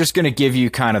 but I'm just going to give you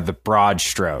kind of the broad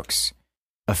strokes.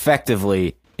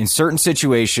 Effectively, in certain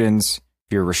situations,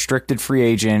 if you're a restricted free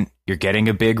agent, you're getting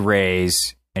a big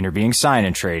raise, and you're being signed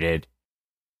and traded,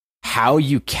 how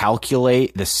you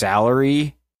calculate the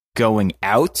salary going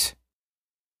out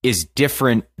is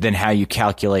different than how you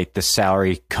calculate the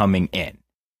salary coming in.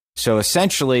 So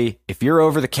essentially, if you're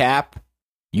over the cap,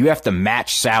 you have to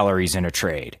match salaries in a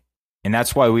trade. And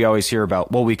that's why we always hear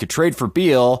about, we could trade for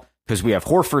Beal because we have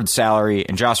Horford's salary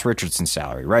and Josh Richardson's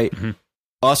salary, right? Mm-hmm.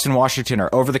 Us in Washington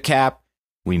are over the cap.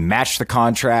 We match the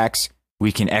contracts.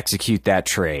 We can execute that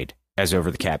trade as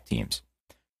over the cap teams.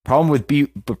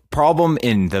 Problem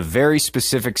in the very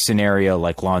specific scenario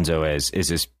like Lonzo is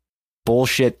this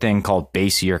bullshit thing called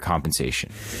base year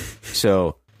compensation.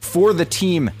 So for the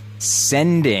team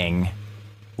sending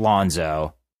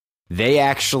Lonzo, they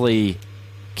actually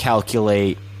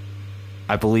calculate,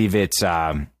 I believe it's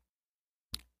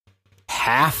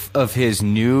half of his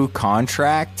new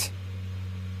contract.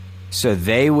 So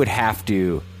they would have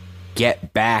to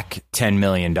get back $10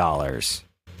 million.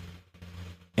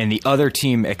 And the other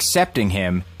team accepting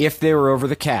him, if they were over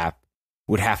the cap,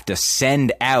 would have to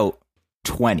send out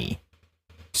 20.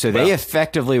 So they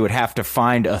effectively would have to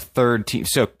find a third team.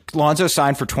 So Lonzo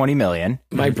signed for $20 million.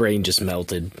 My brain just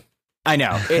melted. I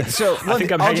know. I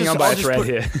think I'm hanging on by a thread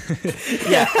here.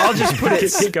 Yeah, I'll just put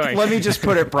it. Keep going. Let me just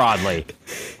put it broadly.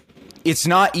 It's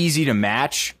not easy to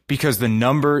match because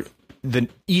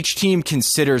each team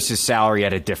considers his salary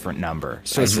at a different number.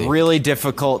 So it's really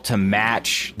difficult to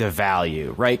match the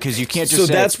value, right? Because you can't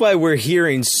just that's why we're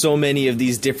hearing so many of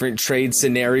these different trade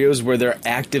scenarios where they're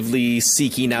actively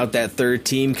seeking out that third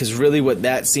team, because really what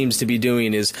that seems to be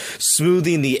doing is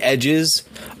smoothing the edges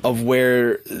of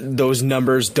where those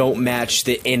numbers don't match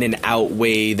the in and out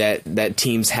way that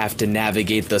teams have to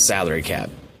navigate the salary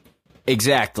cap.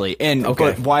 Exactly.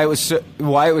 But why it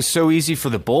was so easy for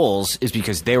the Bulls is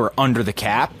because they were under the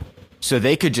cap, so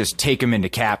they could just take them into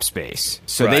cap space.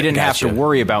 So they didn't have to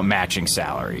worry about matching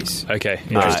salaries. Okay,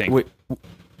 interesting.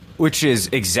 Which is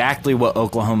exactly what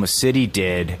Oklahoma City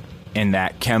did in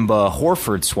that Kemba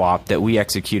Horford swap that we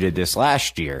executed this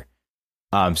last year.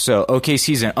 So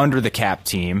OKC's an under the cap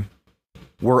team.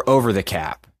 We're over the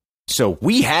cap. So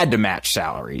we had to match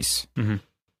salaries. Mm-hmm.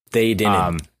 They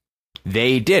didn't.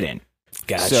 They didn't.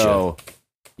 Gotcha. So,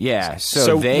 yeah.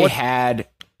 So they had...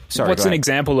 Sorry, what's an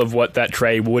example of what that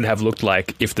trade would have looked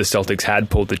like if the Celtics had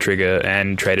pulled the trigger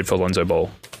and traded for Lonzo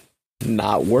Ball?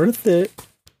 Not worth it.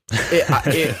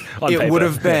 It would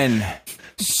have been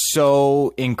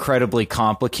so incredibly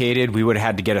complicated. We would have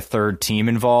had to get a third team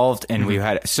involved, and we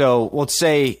had... So let's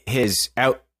say his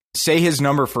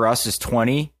number for us is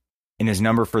 20, and his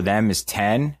number for them is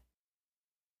 10.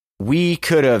 We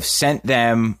could have sent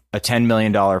them a $10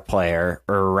 million player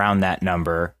or around that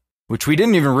number, which we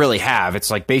didn't even really have. It's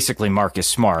like basically Marcus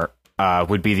Smart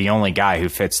would be the only guy who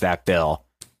fits that bill.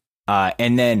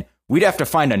 And then we'd have to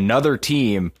find another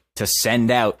team to send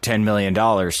out $10 million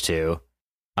to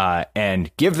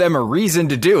and give them a reason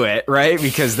to do it, right?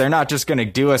 Because they're not just going to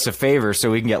do us a favor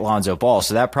so we can get Lonzo Ball.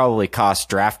 So that probably costs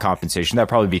draft compensation. That'd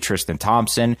probably be Tristan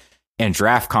Thompson and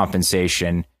draft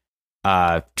compensation.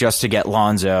 Just to get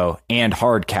Lonzo and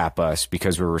hard cap us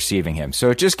because we're receiving him.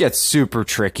 So it just gets super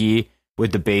tricky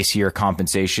with the base year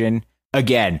compensation.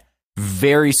 Again,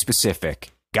 very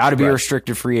specific. Got to be a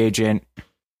restricted free agent.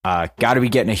 Got to be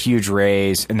getting a huge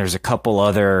raise. And there's a couple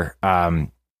other,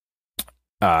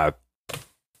 what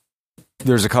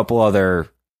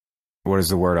is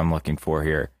the word I'm looking for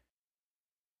here?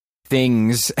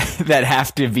 Things that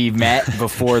have to be met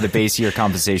before the base year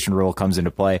compensation rule comes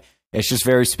into play. It's just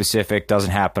very specific,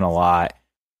 doesn't happen a lot,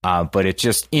 but it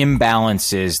just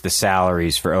imbalances the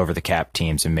salaries for over the cap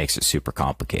teams and makes it super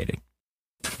complicated.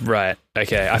 Right.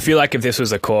 Okay. I feel like if this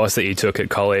was a course that you took at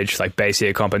college, like base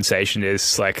year compensation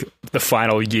is like the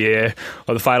final year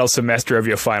or the final semester of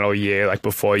your final year, like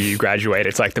before you graduate.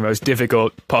 It's like the most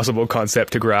difficult possible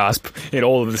concept to grasp in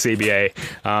all of the CBA.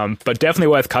 But definitely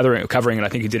worth covering. And I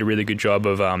think you did a really good job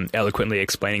of eloquently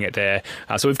explaining it there.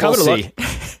 So we've covered a lot.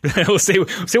 We'll see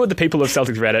what the people of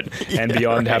Celtics Reddit and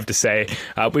beyond have to say.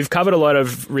 We've covered a lot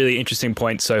of really interesting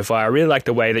points so far. I really like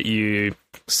the way that you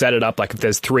set it up. Like if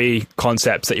there's three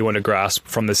concepts that you want to grasp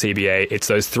from the CBA, it's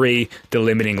those three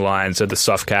delimiting lines. So the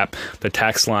soft cap, the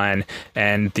tax line,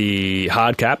 and the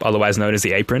hard cap, otherwise known as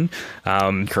the apron.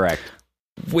 Correct.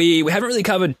 We haven't really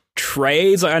covered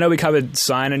trades. Like, I know we covered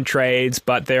sign and trades,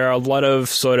 but there are a lot of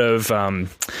sort of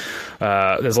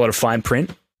there's a lot of fine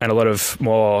print and a lot of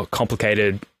more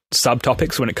complicated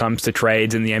subtopics when it comes to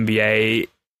trades in the NBA.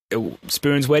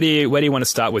 Spoons, where do you want to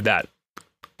start with that?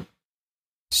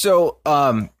 So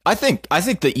I think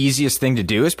the easiest thing to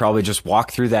do is probably just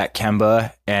walk through that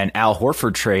Kemba and Al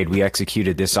Horford trade we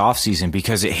executed this offseason,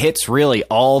 because it hits really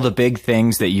all the big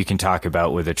things that you can talk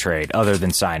about with a trade other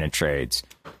than sign and trades.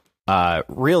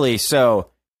 Really, so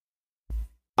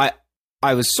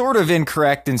I was sort of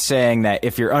incorrect in saying that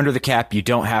if you're under the cap, you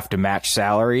don't have to match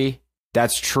salary.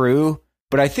 That's true.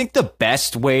 But I think the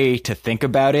best way to think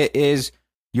about it is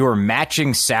you're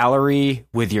matching salary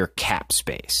with your cap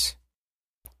space.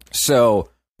 So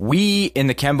we, in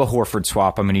the Kemba Horford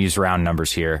swap, I'm going to use round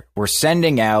numbers here, we're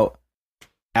sending out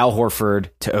Al Horford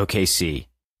to OKC,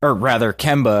 or rather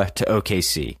Kemba to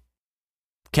OKC.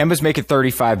 Kemba's making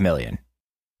 $35 million.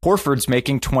 Horford's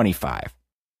making $25.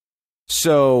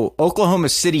 So Oklahoma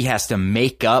City has to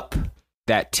make up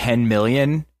that $10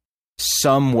 million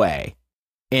some way.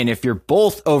 And if you're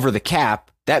both over the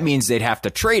cap, that means they'd have to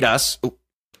trade us. Oh,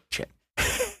 shit.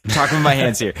 I'm talking with my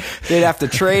hands here. They'd have to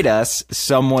trade us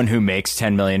someone who makes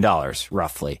 $10 million,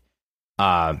 roughly.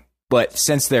 But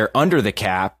since they're under the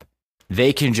cap,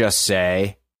 they can just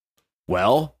say,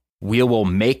 well, we will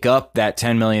make up that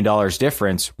 $10 million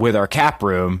difference with our cap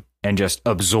room and just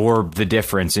absorb the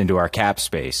difference into our cap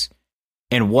space.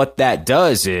 And what that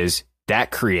does is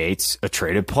that creates a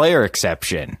traded player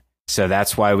exception. So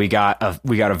that's why we got a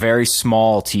very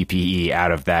small TPE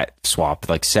out of that swap,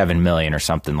 like $7 million or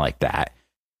something like that.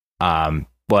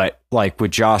 But like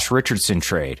with Josh Richardson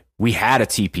trade, we had a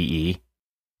TPE,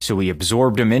 so we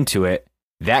absorbed him into it.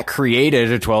 That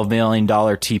created a $12 million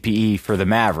TPE for the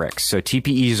Mavericks. So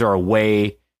TPEs are a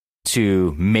way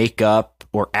to make up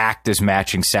or act as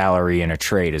matching salary in a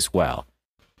trade as well.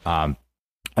 And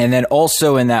then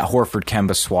also in that Horford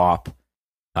Kemba swap,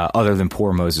 other than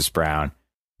poor Moses Brown,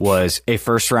 was a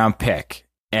first round pick.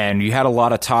 And you had a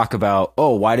lot of talk about,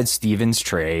 oh, why did Stevens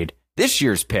trade this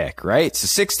year's pick, right? It's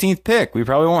the 16th pick. We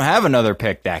probably won't have another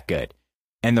pick that good.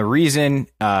 And the reason,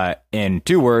 in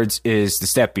 2 words, is the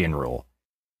Stepien rule.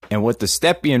 And what the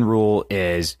Stepien rule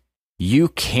is, you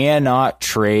cannot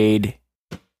trade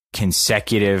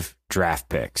consecutive draft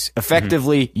picks.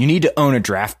 Effectively, you need to own a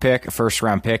draft pick, a first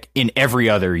round pick, in every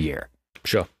other year.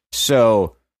 Sure.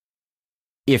 So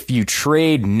if you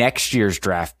trade next year's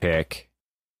draft pick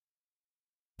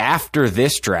after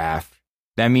this draft,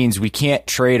 that means we can't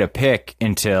trade a pick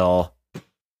until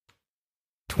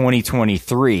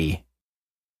 2023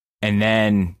 and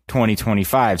then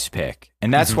 2025's pick.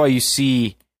 And that's why you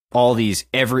see all these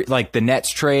like the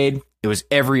Nets trade, it was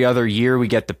every other year we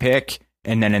get the pick,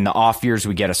 and then in the off years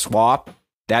we get a swap.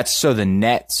 That's so the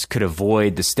Nets could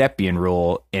avoid the Stepien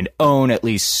rule and own at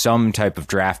least some type of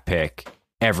draft pick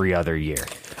every other year.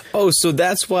 Oh, so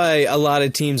that's why a lot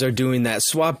of teams are doing that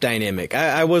swap dynamic.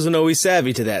 I wasn't always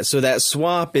savvy to that. So that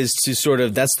swap is to sort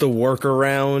of, that's the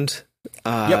workaround.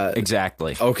 Yep,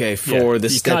 exactly. Okay, for the Stepien rule.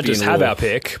 You can't just have our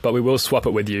pick, but we will swap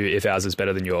it with you if ours is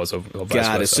better than yours, or vice versa.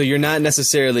 Got it. So you're not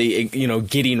necessarily,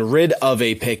 getting rid of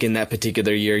a pick in that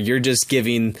particular year. You're just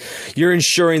you're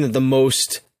ensuring that the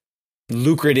most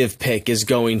lucrative pick is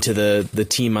going to the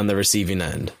team on the receiving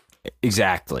end.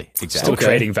 Exactly. Still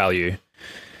trading value.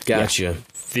 Gotcha.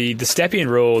 The Stepien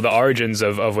rule, the origins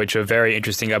of which are very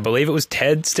interesting. I believe it was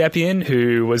Ted Stepien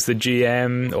who was the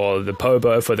GM or the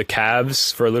Pobo for the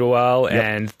Cavs for a little while. Yep.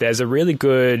 And there's a really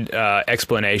good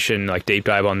explanation, like deep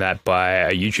dive on that by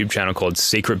a YouTube channel called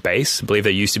Secret Base. I believe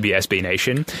they used to be SB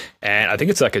Nation. And I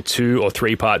think it's like a 2 or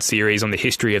 3 part series on the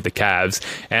history of the Cavs.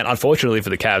 And unfortunately for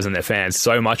the Cavs and their fans,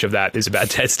 so much of that is about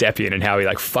Ted Stepien and how he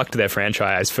like fucked their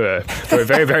franchise for a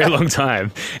very, very long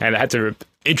time. And they had to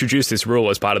introduced this rule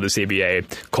as part of the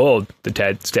CBA called the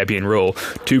Ted Stepien rule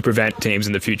to prevent teams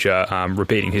in the future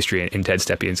repeating history in Ted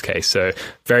Stepien's case. So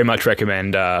very much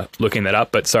recommend looking that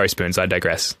up. But sorry, Spoons, I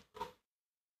digress.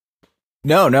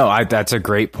 No, that's a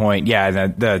great point. Yeah,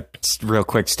 the real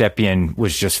quick, Stepien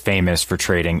was just famous for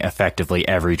trading effectively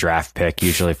every draft pick,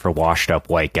 usually for washed up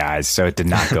white guys. So it did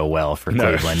not go well for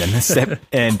Cleveland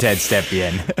and Ted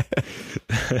Stepien.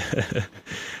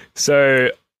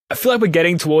 So I feel like we're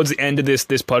getting towards the end of this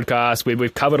podcast.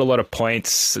 We've covered a lot of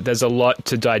points. There's a lot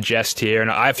to digest here.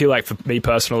 And I feel like for me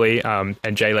personally, and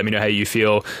Jay, let me know how you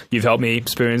feel. You've helped me,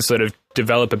 Spoon, sort of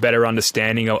develop a better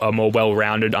understanding, a more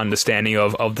well-rounded understanding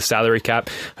of the salary cap,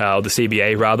 or the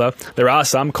CBA rather. There are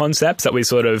some concepts that we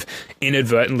sort of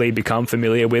inadvertently become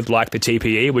familiar with, like the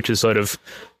TPE, which has sort of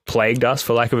plagued us,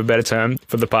 for lack of a better term,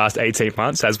 for the past 18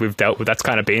 months as we've dealt with. That's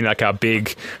kind of been like our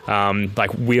big,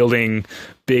 like wielding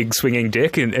big swinging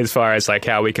dick as far as like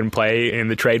how we can play in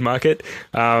the trade market.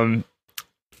 I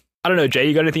don't know, Jay,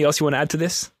 you got anything else you want to add to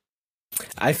this?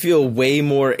 I feel way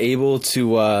more able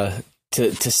to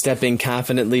step in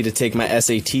confidently to take my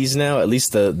SATs now, at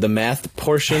least the math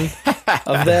portion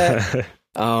of that.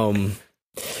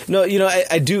 No, you know,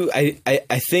 I do.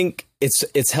 I think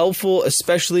it's helpful,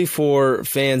 especially for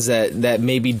fans that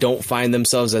maybe don't find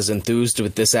themselves as enthused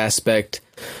with this aspect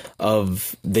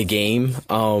of the game.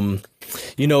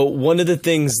 You know, one of the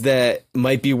things that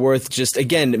might be worth just,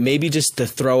 again, maybe just to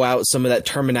throw out some of that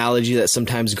terminology that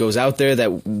sometimes goes out there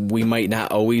that we might not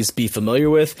always be familiar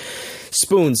with.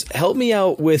 Spoons, help me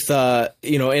out with,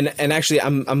 you know, and actually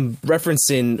I'm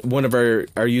referencing one of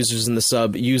our users in the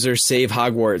sub, user Save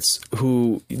Hogwarts,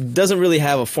 who doesn't really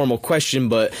have a formal question,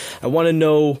 but I want to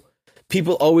know,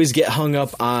 people always get hung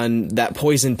up on that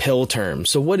poison pill term.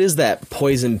 So what is that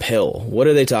poison pill? What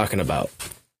are they talking about?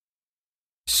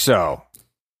 So,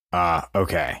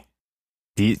 okay.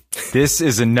 This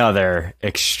is another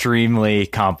extremely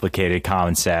complicated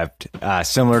concept,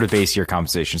 similar to base year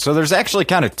compensation. So there's actually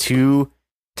kind of 2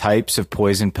 types of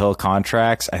poison pill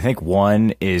contracts. I think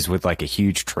one is with like a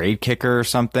huge trade kicker or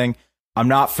something. I'm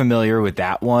not familiar with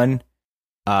that one.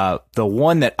 The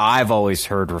one that I've always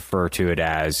heard refer to it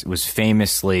as was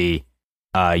famously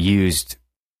used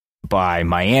by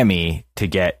Miami to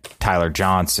get Tyler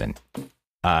Johnson.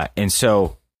 And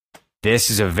so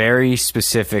this is a very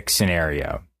specific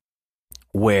scenario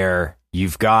where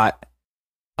you've got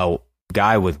a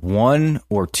guy with 1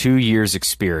 or 2 years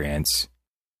experience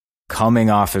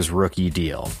coming off his rookie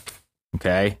deal.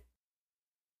 Okay.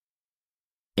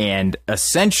 And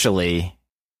essentially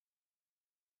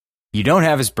you don't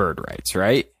have his bird rights,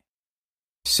 right?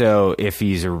 So if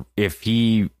he,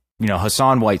 you know,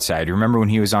 Hassan Whiteside, remember when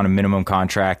he was on a minimum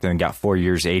contract and then got 4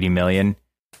 years, 80 million,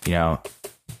 you know,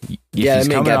 yeah, that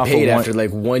man got paid after like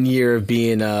 1 year of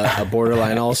being a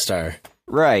borderline all-star.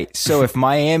 Right. So if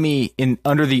Miami,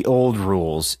 under the old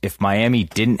rules, if Miami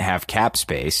didn't have cap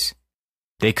space,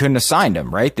 they couldn't have signed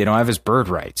him, right? They don't have his bird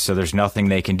rights, so there's nothing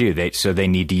they can do. So they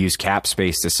need to use cap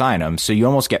space to sign him. So you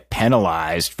almost get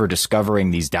penalized for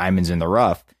discovering these diamonds in the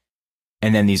rough.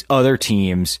 And then these other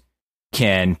teams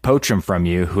can poach them from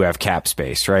you who have cap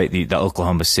space, right? The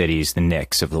Oklahoma Cities, the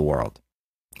Knicks of the world.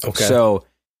 Okay. So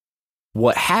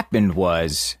what happened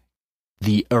was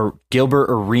the Gilbert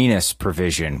Arenas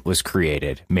provision was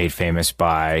created, made famous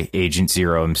by Agent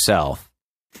Zero himself.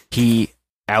 He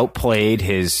outplayed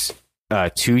his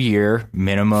 2-year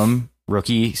minimum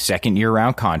rookie second-year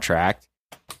round contract,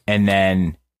 and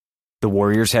then the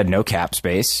Warriors had no cap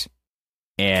space,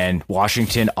 and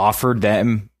Washington offered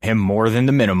him more than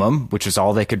the minimum, which is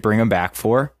all they could bring him back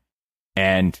for,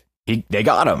 and they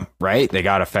got him, right? They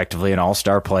got effectively an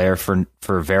all-star player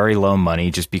for very low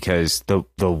money just because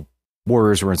the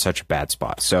Warriors were in such a bad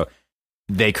spot. So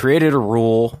they created a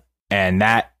rule, and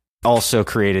that also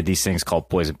created these things called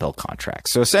poison pill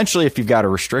contracts. So essentially, if you've got a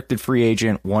restricted free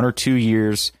agent, 1 or 2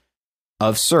 years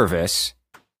of service,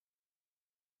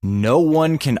 no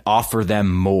one can offer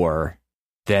them more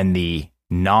than the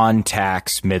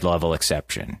non-tax mid-level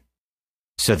exception.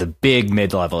 So the big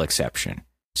mid-level exception.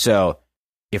 So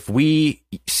if we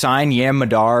sign Yam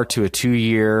Madar to a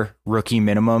 2-year rookie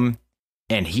minimum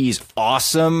and he's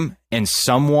awesome and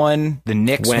the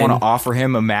Knicks want to offer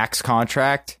him a max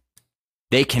contract,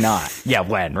 They cannot. Yeah,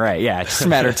 when, right. Yeah, it's just a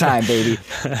matter of time, baby.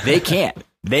 They can't.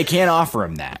 They can't offer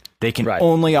him that. They can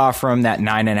only offer him that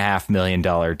 $9.5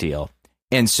 million deal.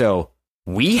 And so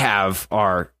we have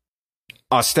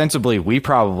ostensibly, we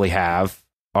probably have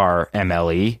our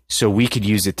MLE, so we could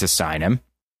use it to sign him.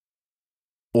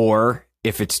 Or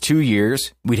if it's 2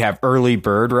 years, we'd have early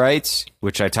bird rights,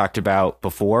 which I talked about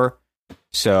before.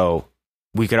 So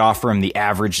we could offer him the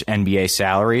average NBA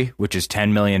salary, which is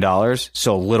 $10 million.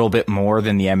 So a little bit more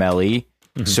than the MLE.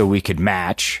 So we could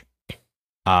match.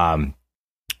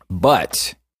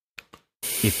 But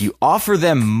if you offer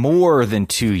them more than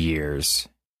 2 years,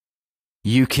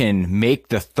 you can make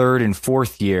the third and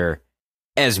fourth year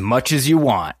as much as you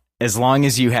want, as long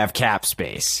as you have cap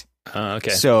space.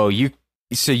 Okay. So you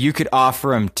could offer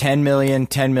them 10 million,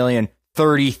 10 million,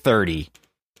 30, 30.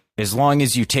 As long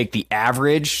as you take the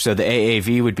average, so the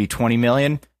AAV would be 20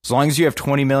 million. As long as you have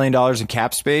 $20 million in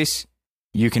cap space,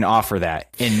 you can offer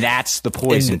that. And that's the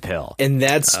poison pill. And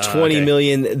that's 20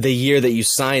 million the year that you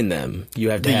sign them. You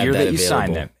have to the have year that that you available.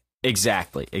 sign them.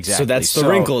 Exactly. So that's the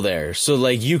wrinkle there. So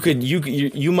like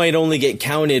you might only get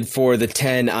counted for the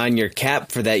 10 on your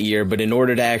cap for that year, but in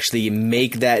order to actually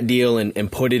make that deal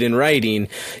and put it in writing,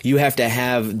 you have to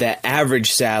have that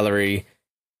average salary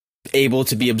able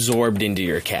to be absorbed into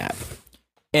your cap.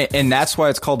 And that's why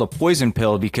it's called a poison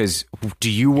pill, because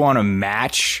do you want to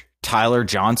match Tyler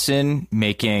Johnson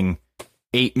making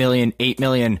 $8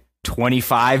 million,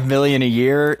 25 million a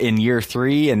year in year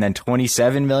 3 and then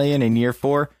 27 million in year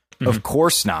 4? Of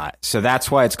course not. So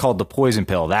that's why it's called the poison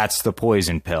pill. That's the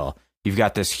poison pill. You've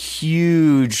got this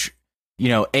huge,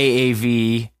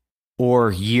 AAV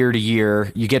or year to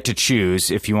year. You get to choose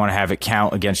if you want to have it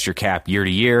count against your cap year to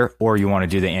year, or you want to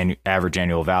do the average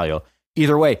annual value.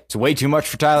 Either way, it's way too much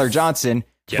for Tyler Johnson,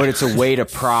 but it's a way to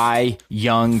pry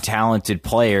young, talented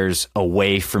players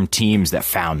away from teams that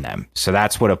found them. So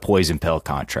that's what a poison pill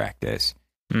contract is.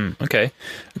 Okay.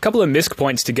 A couple of misc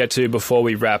points to get to before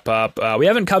we wrap up. We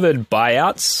haven't covered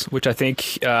buyouts, which I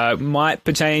think might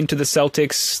pertain to the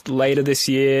Celtics later this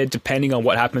year, depending on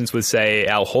what happens with, say,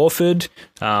 Al Horford.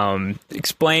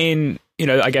 Explain,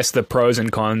 I guess the pros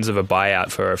and cons of a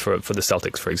buyout for the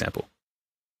Celtics, for example.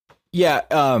 Yeah.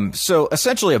 So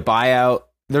essentially a buyout,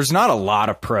 there's not a lot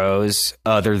of pros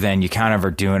other than you kind of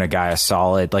are doing a guy a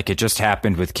solid. Like it just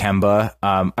happened with Kemba.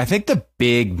 I think the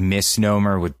big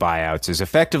misnomer with buyouts is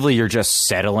effectively you're just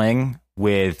settling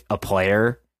with a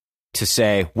player to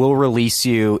say, we'll release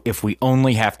you if we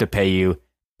only have to pay you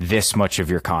this much of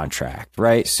your contract,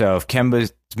 right? So if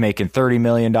Kemba's making $30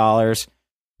 million,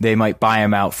 they might buy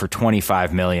him out for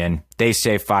 $25 million. They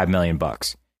save $5 million.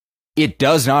 It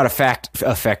does not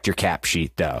affect your cap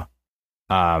sheet, though.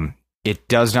 It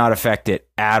does not affect it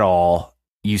at all.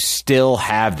 You still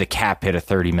have the cap hit of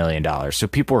 $30 million. So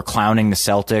people are clowning the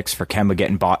Celtics for Kemba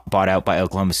getting bought out by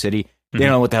Oklahoma City. They don't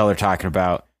know what the hell they're talking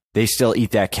about. They still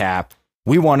eat that cap.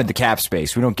 We wanted the cap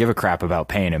space. We don't give a crap about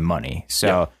paying him money.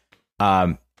 So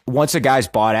once a guy's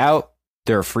bought out,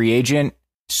 they're a free agent.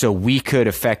 So we could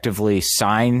effectively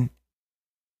sign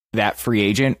that free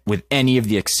agent with any of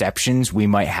the exceptions we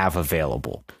might have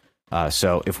available.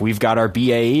 So if we've got our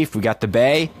BAE, if we got the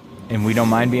Bay, and we don't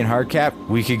mind being hard cap,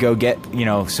 we could go get,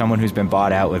 someone who's been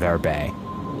bought out with our Bay.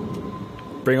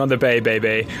 Bring on the Bay,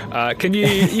 baby.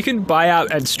 You can buy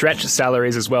out and stretch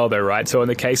salaries as well, though, right? So in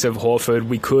the case of Horford,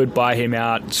 we could buy him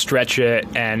out, stretch it,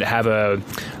 and have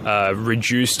a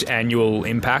reduced annual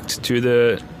impact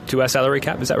to our salary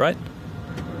cap. Is that right?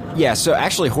 Yeah, so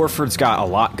actually Horford's got a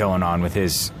lot going on with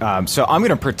his... so I'm going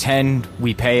to pretend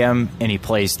we pay him and he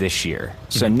plays this year.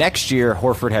 So next year,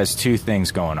 Horford has two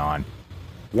things going on.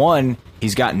 One,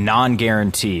 he's got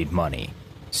non-guaranteed money.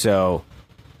 So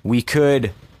we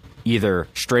could either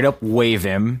straight up waive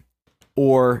him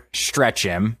or stretch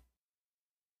him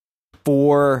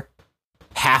for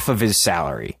half of his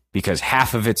salary, because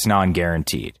half of it's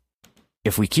non-guaranteed.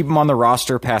 If we keep him on the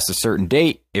roster past a certain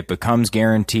date, it becomes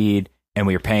guaranteed, and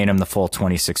we are paying him the full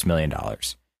 $26 million.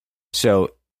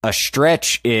 So a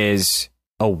stretch is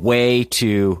a way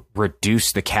to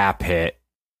reduce the cap hit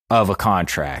of a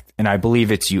contract. And I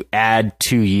believe it's you add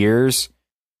 2 years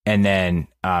and then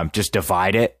just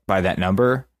divide it by that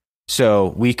number. So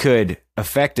we could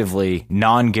effectively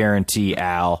non-guarantee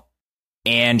Al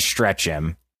and stretch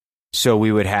him. So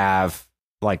we would have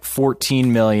like $14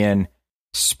 million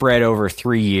spread over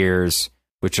 3 years,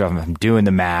 which I'm doing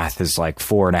the math is like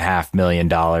 $4.5 million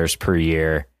per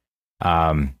year.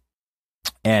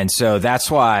 And so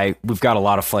that's why we've got a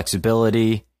lot of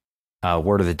flexibility.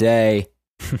 Word of the day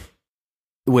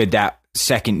with that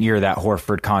second year, that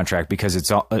Horford contract, because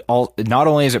it's all not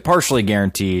only is it partially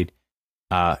guaranteed,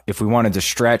 If we wanted to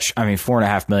stretch, I mean,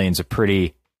 $4.5 million is a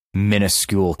pretty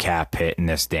minuscule cap hit in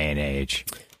this day and age.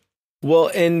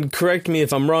 Well, and correct me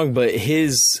if I'm wrong, but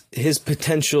his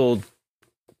potential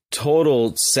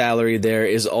total salary there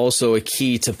is also a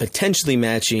key to potentially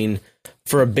matching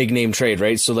for a big name trade,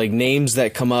 right? So like names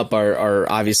that come up are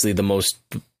obviously the most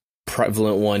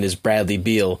prevalent one is Bradley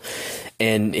Beal,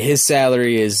 and his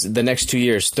salary is the next 2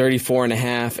 years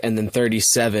 34.5 and then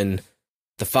 37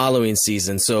 the following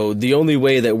season. So the only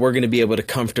way that we're going to be able to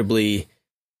comfortably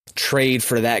trade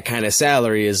for that kind of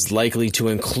salary is likely to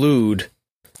include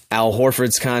Al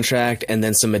Horford's contract and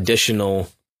then some additional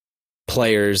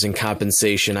players and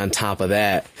compensation on top of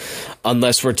that,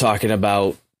 unless we're talking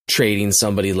about trading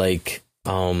somebody like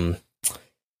Jaylen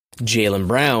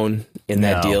Brown in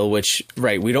that deal, which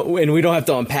we don't have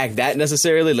to unpack that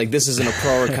necessarily. Like, this isn't a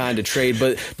pro or con to trade,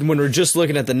 but when we're just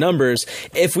looking at the numbers,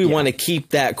 if we want to keep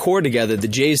that core together, the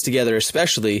Jays together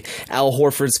especially, Al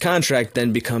Horford's contract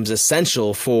then becomes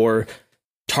essential for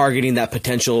targeting that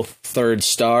potential third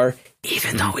star,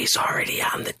 even though he's already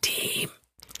on the team.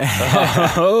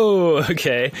 Oh,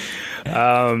 okay.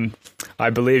 I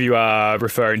believe you are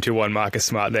referring to one Marcus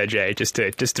Smart there, Jay. Just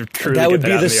to truly that would get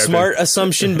be out the in the smart open.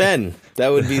 assumption, Ben. That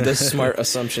would be the smart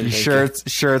assumption. Sure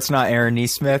it's not Aaron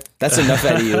Nesmith. That's enough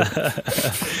out of you.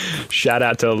 Shout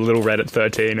out to Little Reddit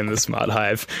 13 and the Smart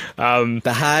Hive.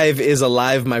 The Hive is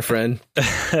alive, my friend.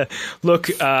 Look,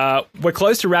 we're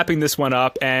close to wrapping this one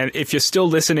up, and if you're still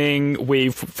listening,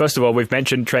 we've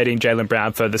mentioned trading Jaylen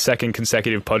Brown for the second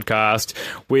consecutive podcast.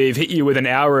 We've hit you with an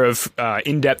hour of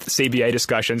in-depth CBA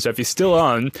discussion, so if you're still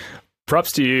on,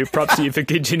 props to you for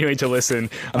continuing to listen.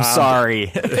 I'm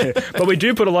sorry. But we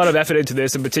do put a lot of effort into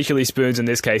this, and particularly Spoons in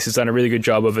this case has done a really good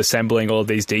job of assembling all of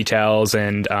these details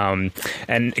and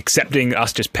accepting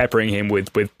us just peppering him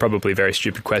with probably very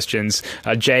stupid questions.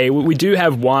 Jay, we do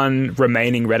have one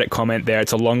remaining Reddit comment there.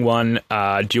 It's a long one.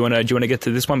 Do you want to get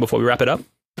to this one before we wrap it up?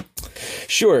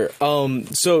 Sure.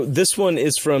 So this one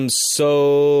is from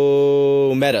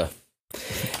So Meta.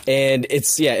 And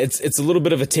it's a little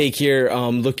bit of a take here,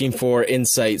 looking for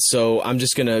insight. So I'm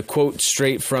just going to quote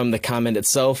straight from the comment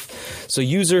itself. So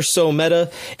user So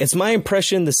Meta, it's my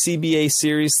impression the CBA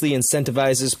seriously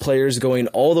incentivizes players going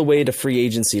all the way to free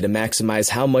agency to maximize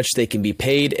how much they can be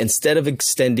paid instead of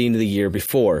extending the year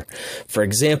before. For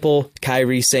example,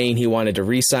 Kyrie saying he wanted to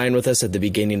re-sign with us at the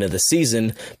beginning of the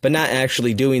season, but not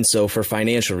actually doing so for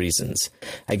financial reasons.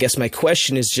 I guess my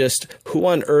question is just, who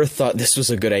on earth thought this was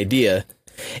a good idea?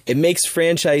 It makes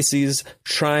franchises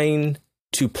trying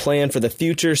to plan for the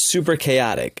future super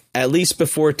chaotic, at least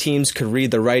before teams could read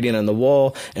the writing on the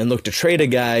wall and look to trade a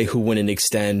guy who wouldn't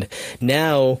extend.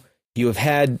 Now you have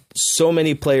had so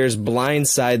many players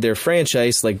blindside their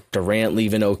franchise, like Durant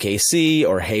leaving OKC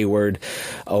or Hayward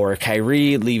or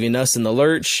Kyrie leaving us in the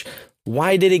lurch.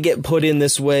 Why did it get put in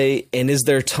this way? And is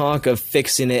there talk of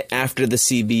fixing it after the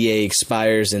CBA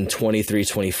expires in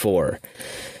 23-24?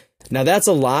 Now that's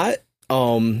a lot.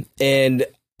 And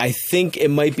I think it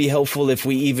might be helpful if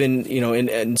we even,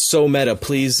 and So Meta,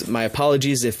 please, my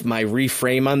apologies if my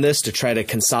reframe on this to try to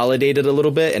consolidate it a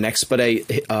little bit and expedite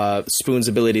Spoon's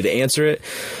ability to answer it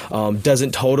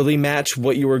doesn't totally match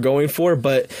what you were going for.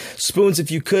 But Spoons, if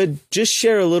you could just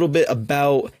share a little bit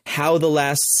about how the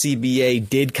last CBA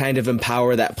did kind of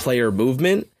empower that player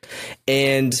movement,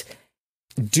 and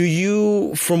do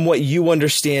you, from what you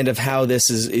understand of how this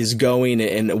is going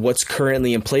and what's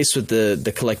currently in place with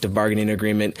the collective bargaining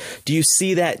agreement, do you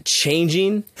see that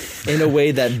changing in a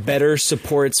way that better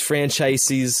supports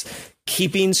franchises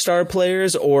keeping star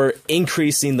players or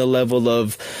increasing the level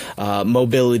of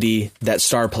mobility that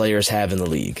star players have in the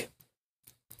league?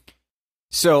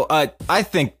 So I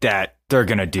think that they're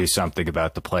going to do something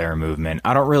about the player movement.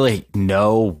 I don't really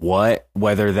know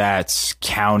whether that's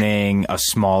counting a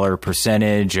smaller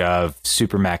percentage of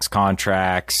Supermax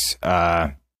contracts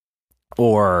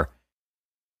or,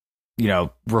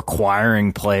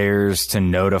 requiring players to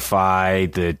notify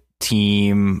the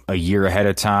team a year ahead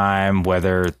of time,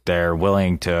 whether they're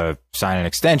willing to sign an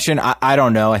extension. I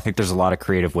don't know. I think there's a lot of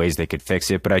creative ways they could fix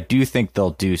it, but I do think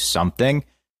they'll do something.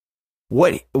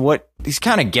 What he's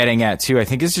kind of getting at, too, I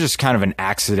think is just kind of an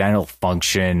accidental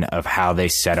function of how they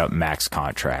set up max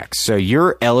contracts. So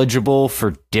you're eligible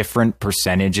for different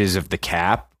percentages of the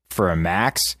cap for a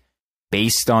max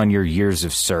based on your years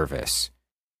of service.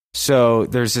 So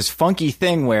there's this funky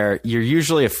thing where you're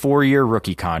usually a 4-year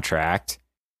rookie contract.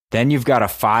 Then you've got a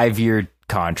 5-year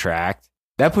contract.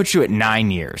 That puts you at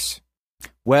 9 years.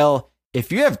 Well,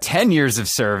 if you have 10 years of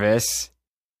service,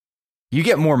 you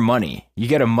get more money. You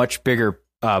get a much bigger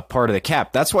part of the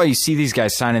cap. That's why you see these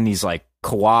guys signing these like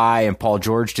Kawhi and Paul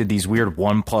George did these weird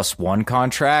 1+1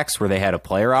 contracts where they had a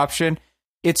player option.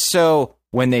 It's so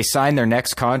when they signed their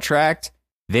next contract,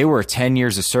 they were 10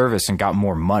 years of service and got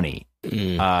more money.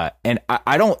 And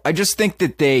I just think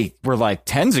that they were like,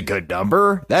 10's a good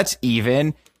number. That's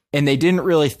even. And they didn't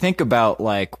really think about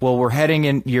like, well, we're heading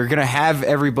in, you're going to have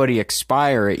everybody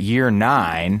expire at year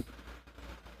 9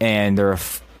 and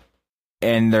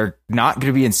they're not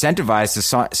going to be incentivized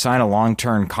to sign a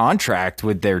long-term contract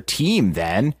with their team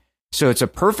then. So it's a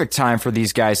perfect time for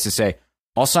these guys to say,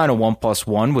 I'll sign a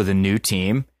 1+1 with a new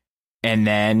team and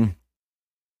then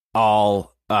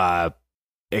I'll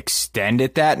extend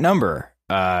at that number.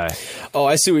 I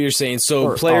see what you're saying.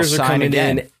 So players are coming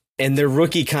in and their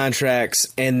rookie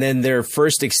contracts, and then their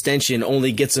first extension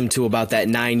only gets them to about that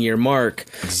 9-year mark.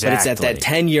 Exactly. But it's at that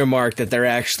 10-year mark that they're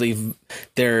actually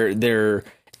they're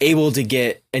able to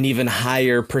get an even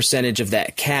higher percentage of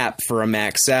that cap for a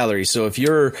max salary. So if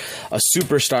you're a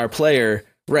superstar player,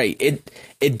 right,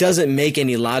 it doesn't make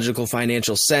any logical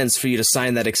financial sense for you to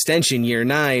sign that extension year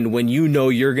 9 when you know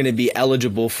you're going to be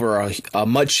eligible for a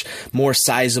much more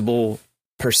sizable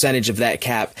percentage of that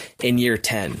cap in year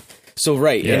 10. So,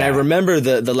 right. Yeah. And I remember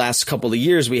the last couple of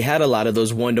years, we had a lot of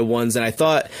those 1-to-1s, and I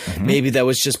thought maybe that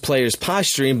was just players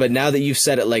posturing. But now that you've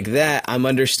said it like that, I'm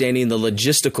understanding the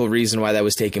logistical reason why that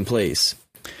was taking place.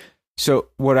 So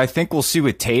what I think we'll see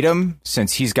with Tatum,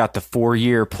 since he's got the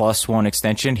 4-year +1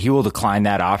 extension, he will decline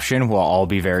that option. We'll all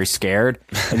be very scared.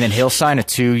 And then he'll sign a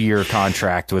 2-year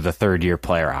contract with a 3rd-year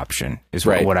player option is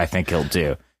what I think he'll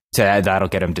do. So that'll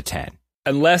get him to 10.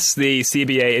 Unless the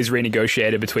CBA is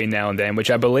renegotiated between now and then,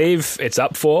 which I believe it's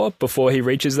up for before he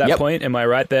reaches that point. Am I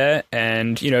right there?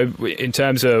 And, in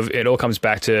terms of it all comes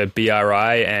back to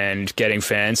BRI and getting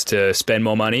fans to spend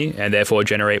more money and therefore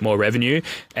generate more revenue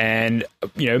and,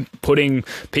 putting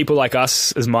people like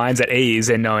us as minds at ease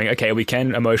and knowing, okay, we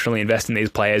can emotionally invest in these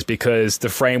players because the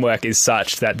framework is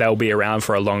such that they'll be around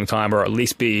for a long time or at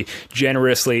least be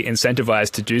generously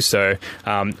incentivized to do so,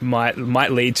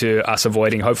 might lead to us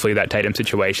avoiding, hopefully, that Tatum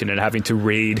situation and having to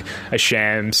read a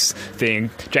shams thing.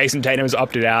 Jason Tatum's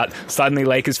opted out. Suddenly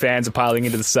Lakers fans are piling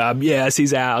into the sub. Yes,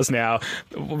 he's ours now.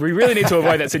 We really need to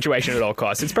avoid that situation at all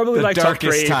costs. It's probably the like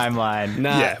darkest top 3 timeline.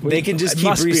 Nah, they can just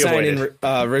keep re-signing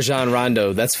Rajon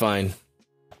Rondo. That's fine.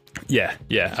 Yeah,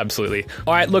 absolutely.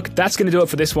 All right, look, that's going to do it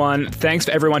for this one. Thanks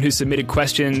for everyone who submitted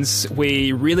questions.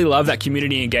 We really love that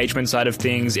community engagement side of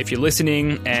things. If you're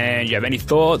listening and you have any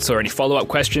thoughts or any follow-up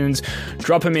questions,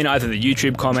 drop them in either the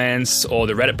YouTube comments or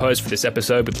the Reddit post for this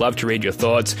episode. We'd love to read your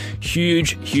thoughts.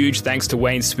 Huge thanks to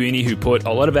Wayne Spooney, who put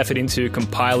a lot of effort into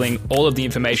compiling all of the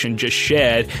information just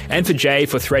shared, and for Jay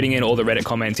for threading in all the Reddit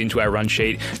comments into our run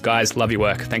sheet. Guys, love your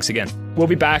work. Thanks again. We'll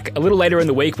be back a little later in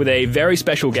the week with a very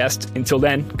special guest. Until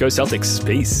then, go Celtics.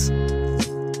 Peace.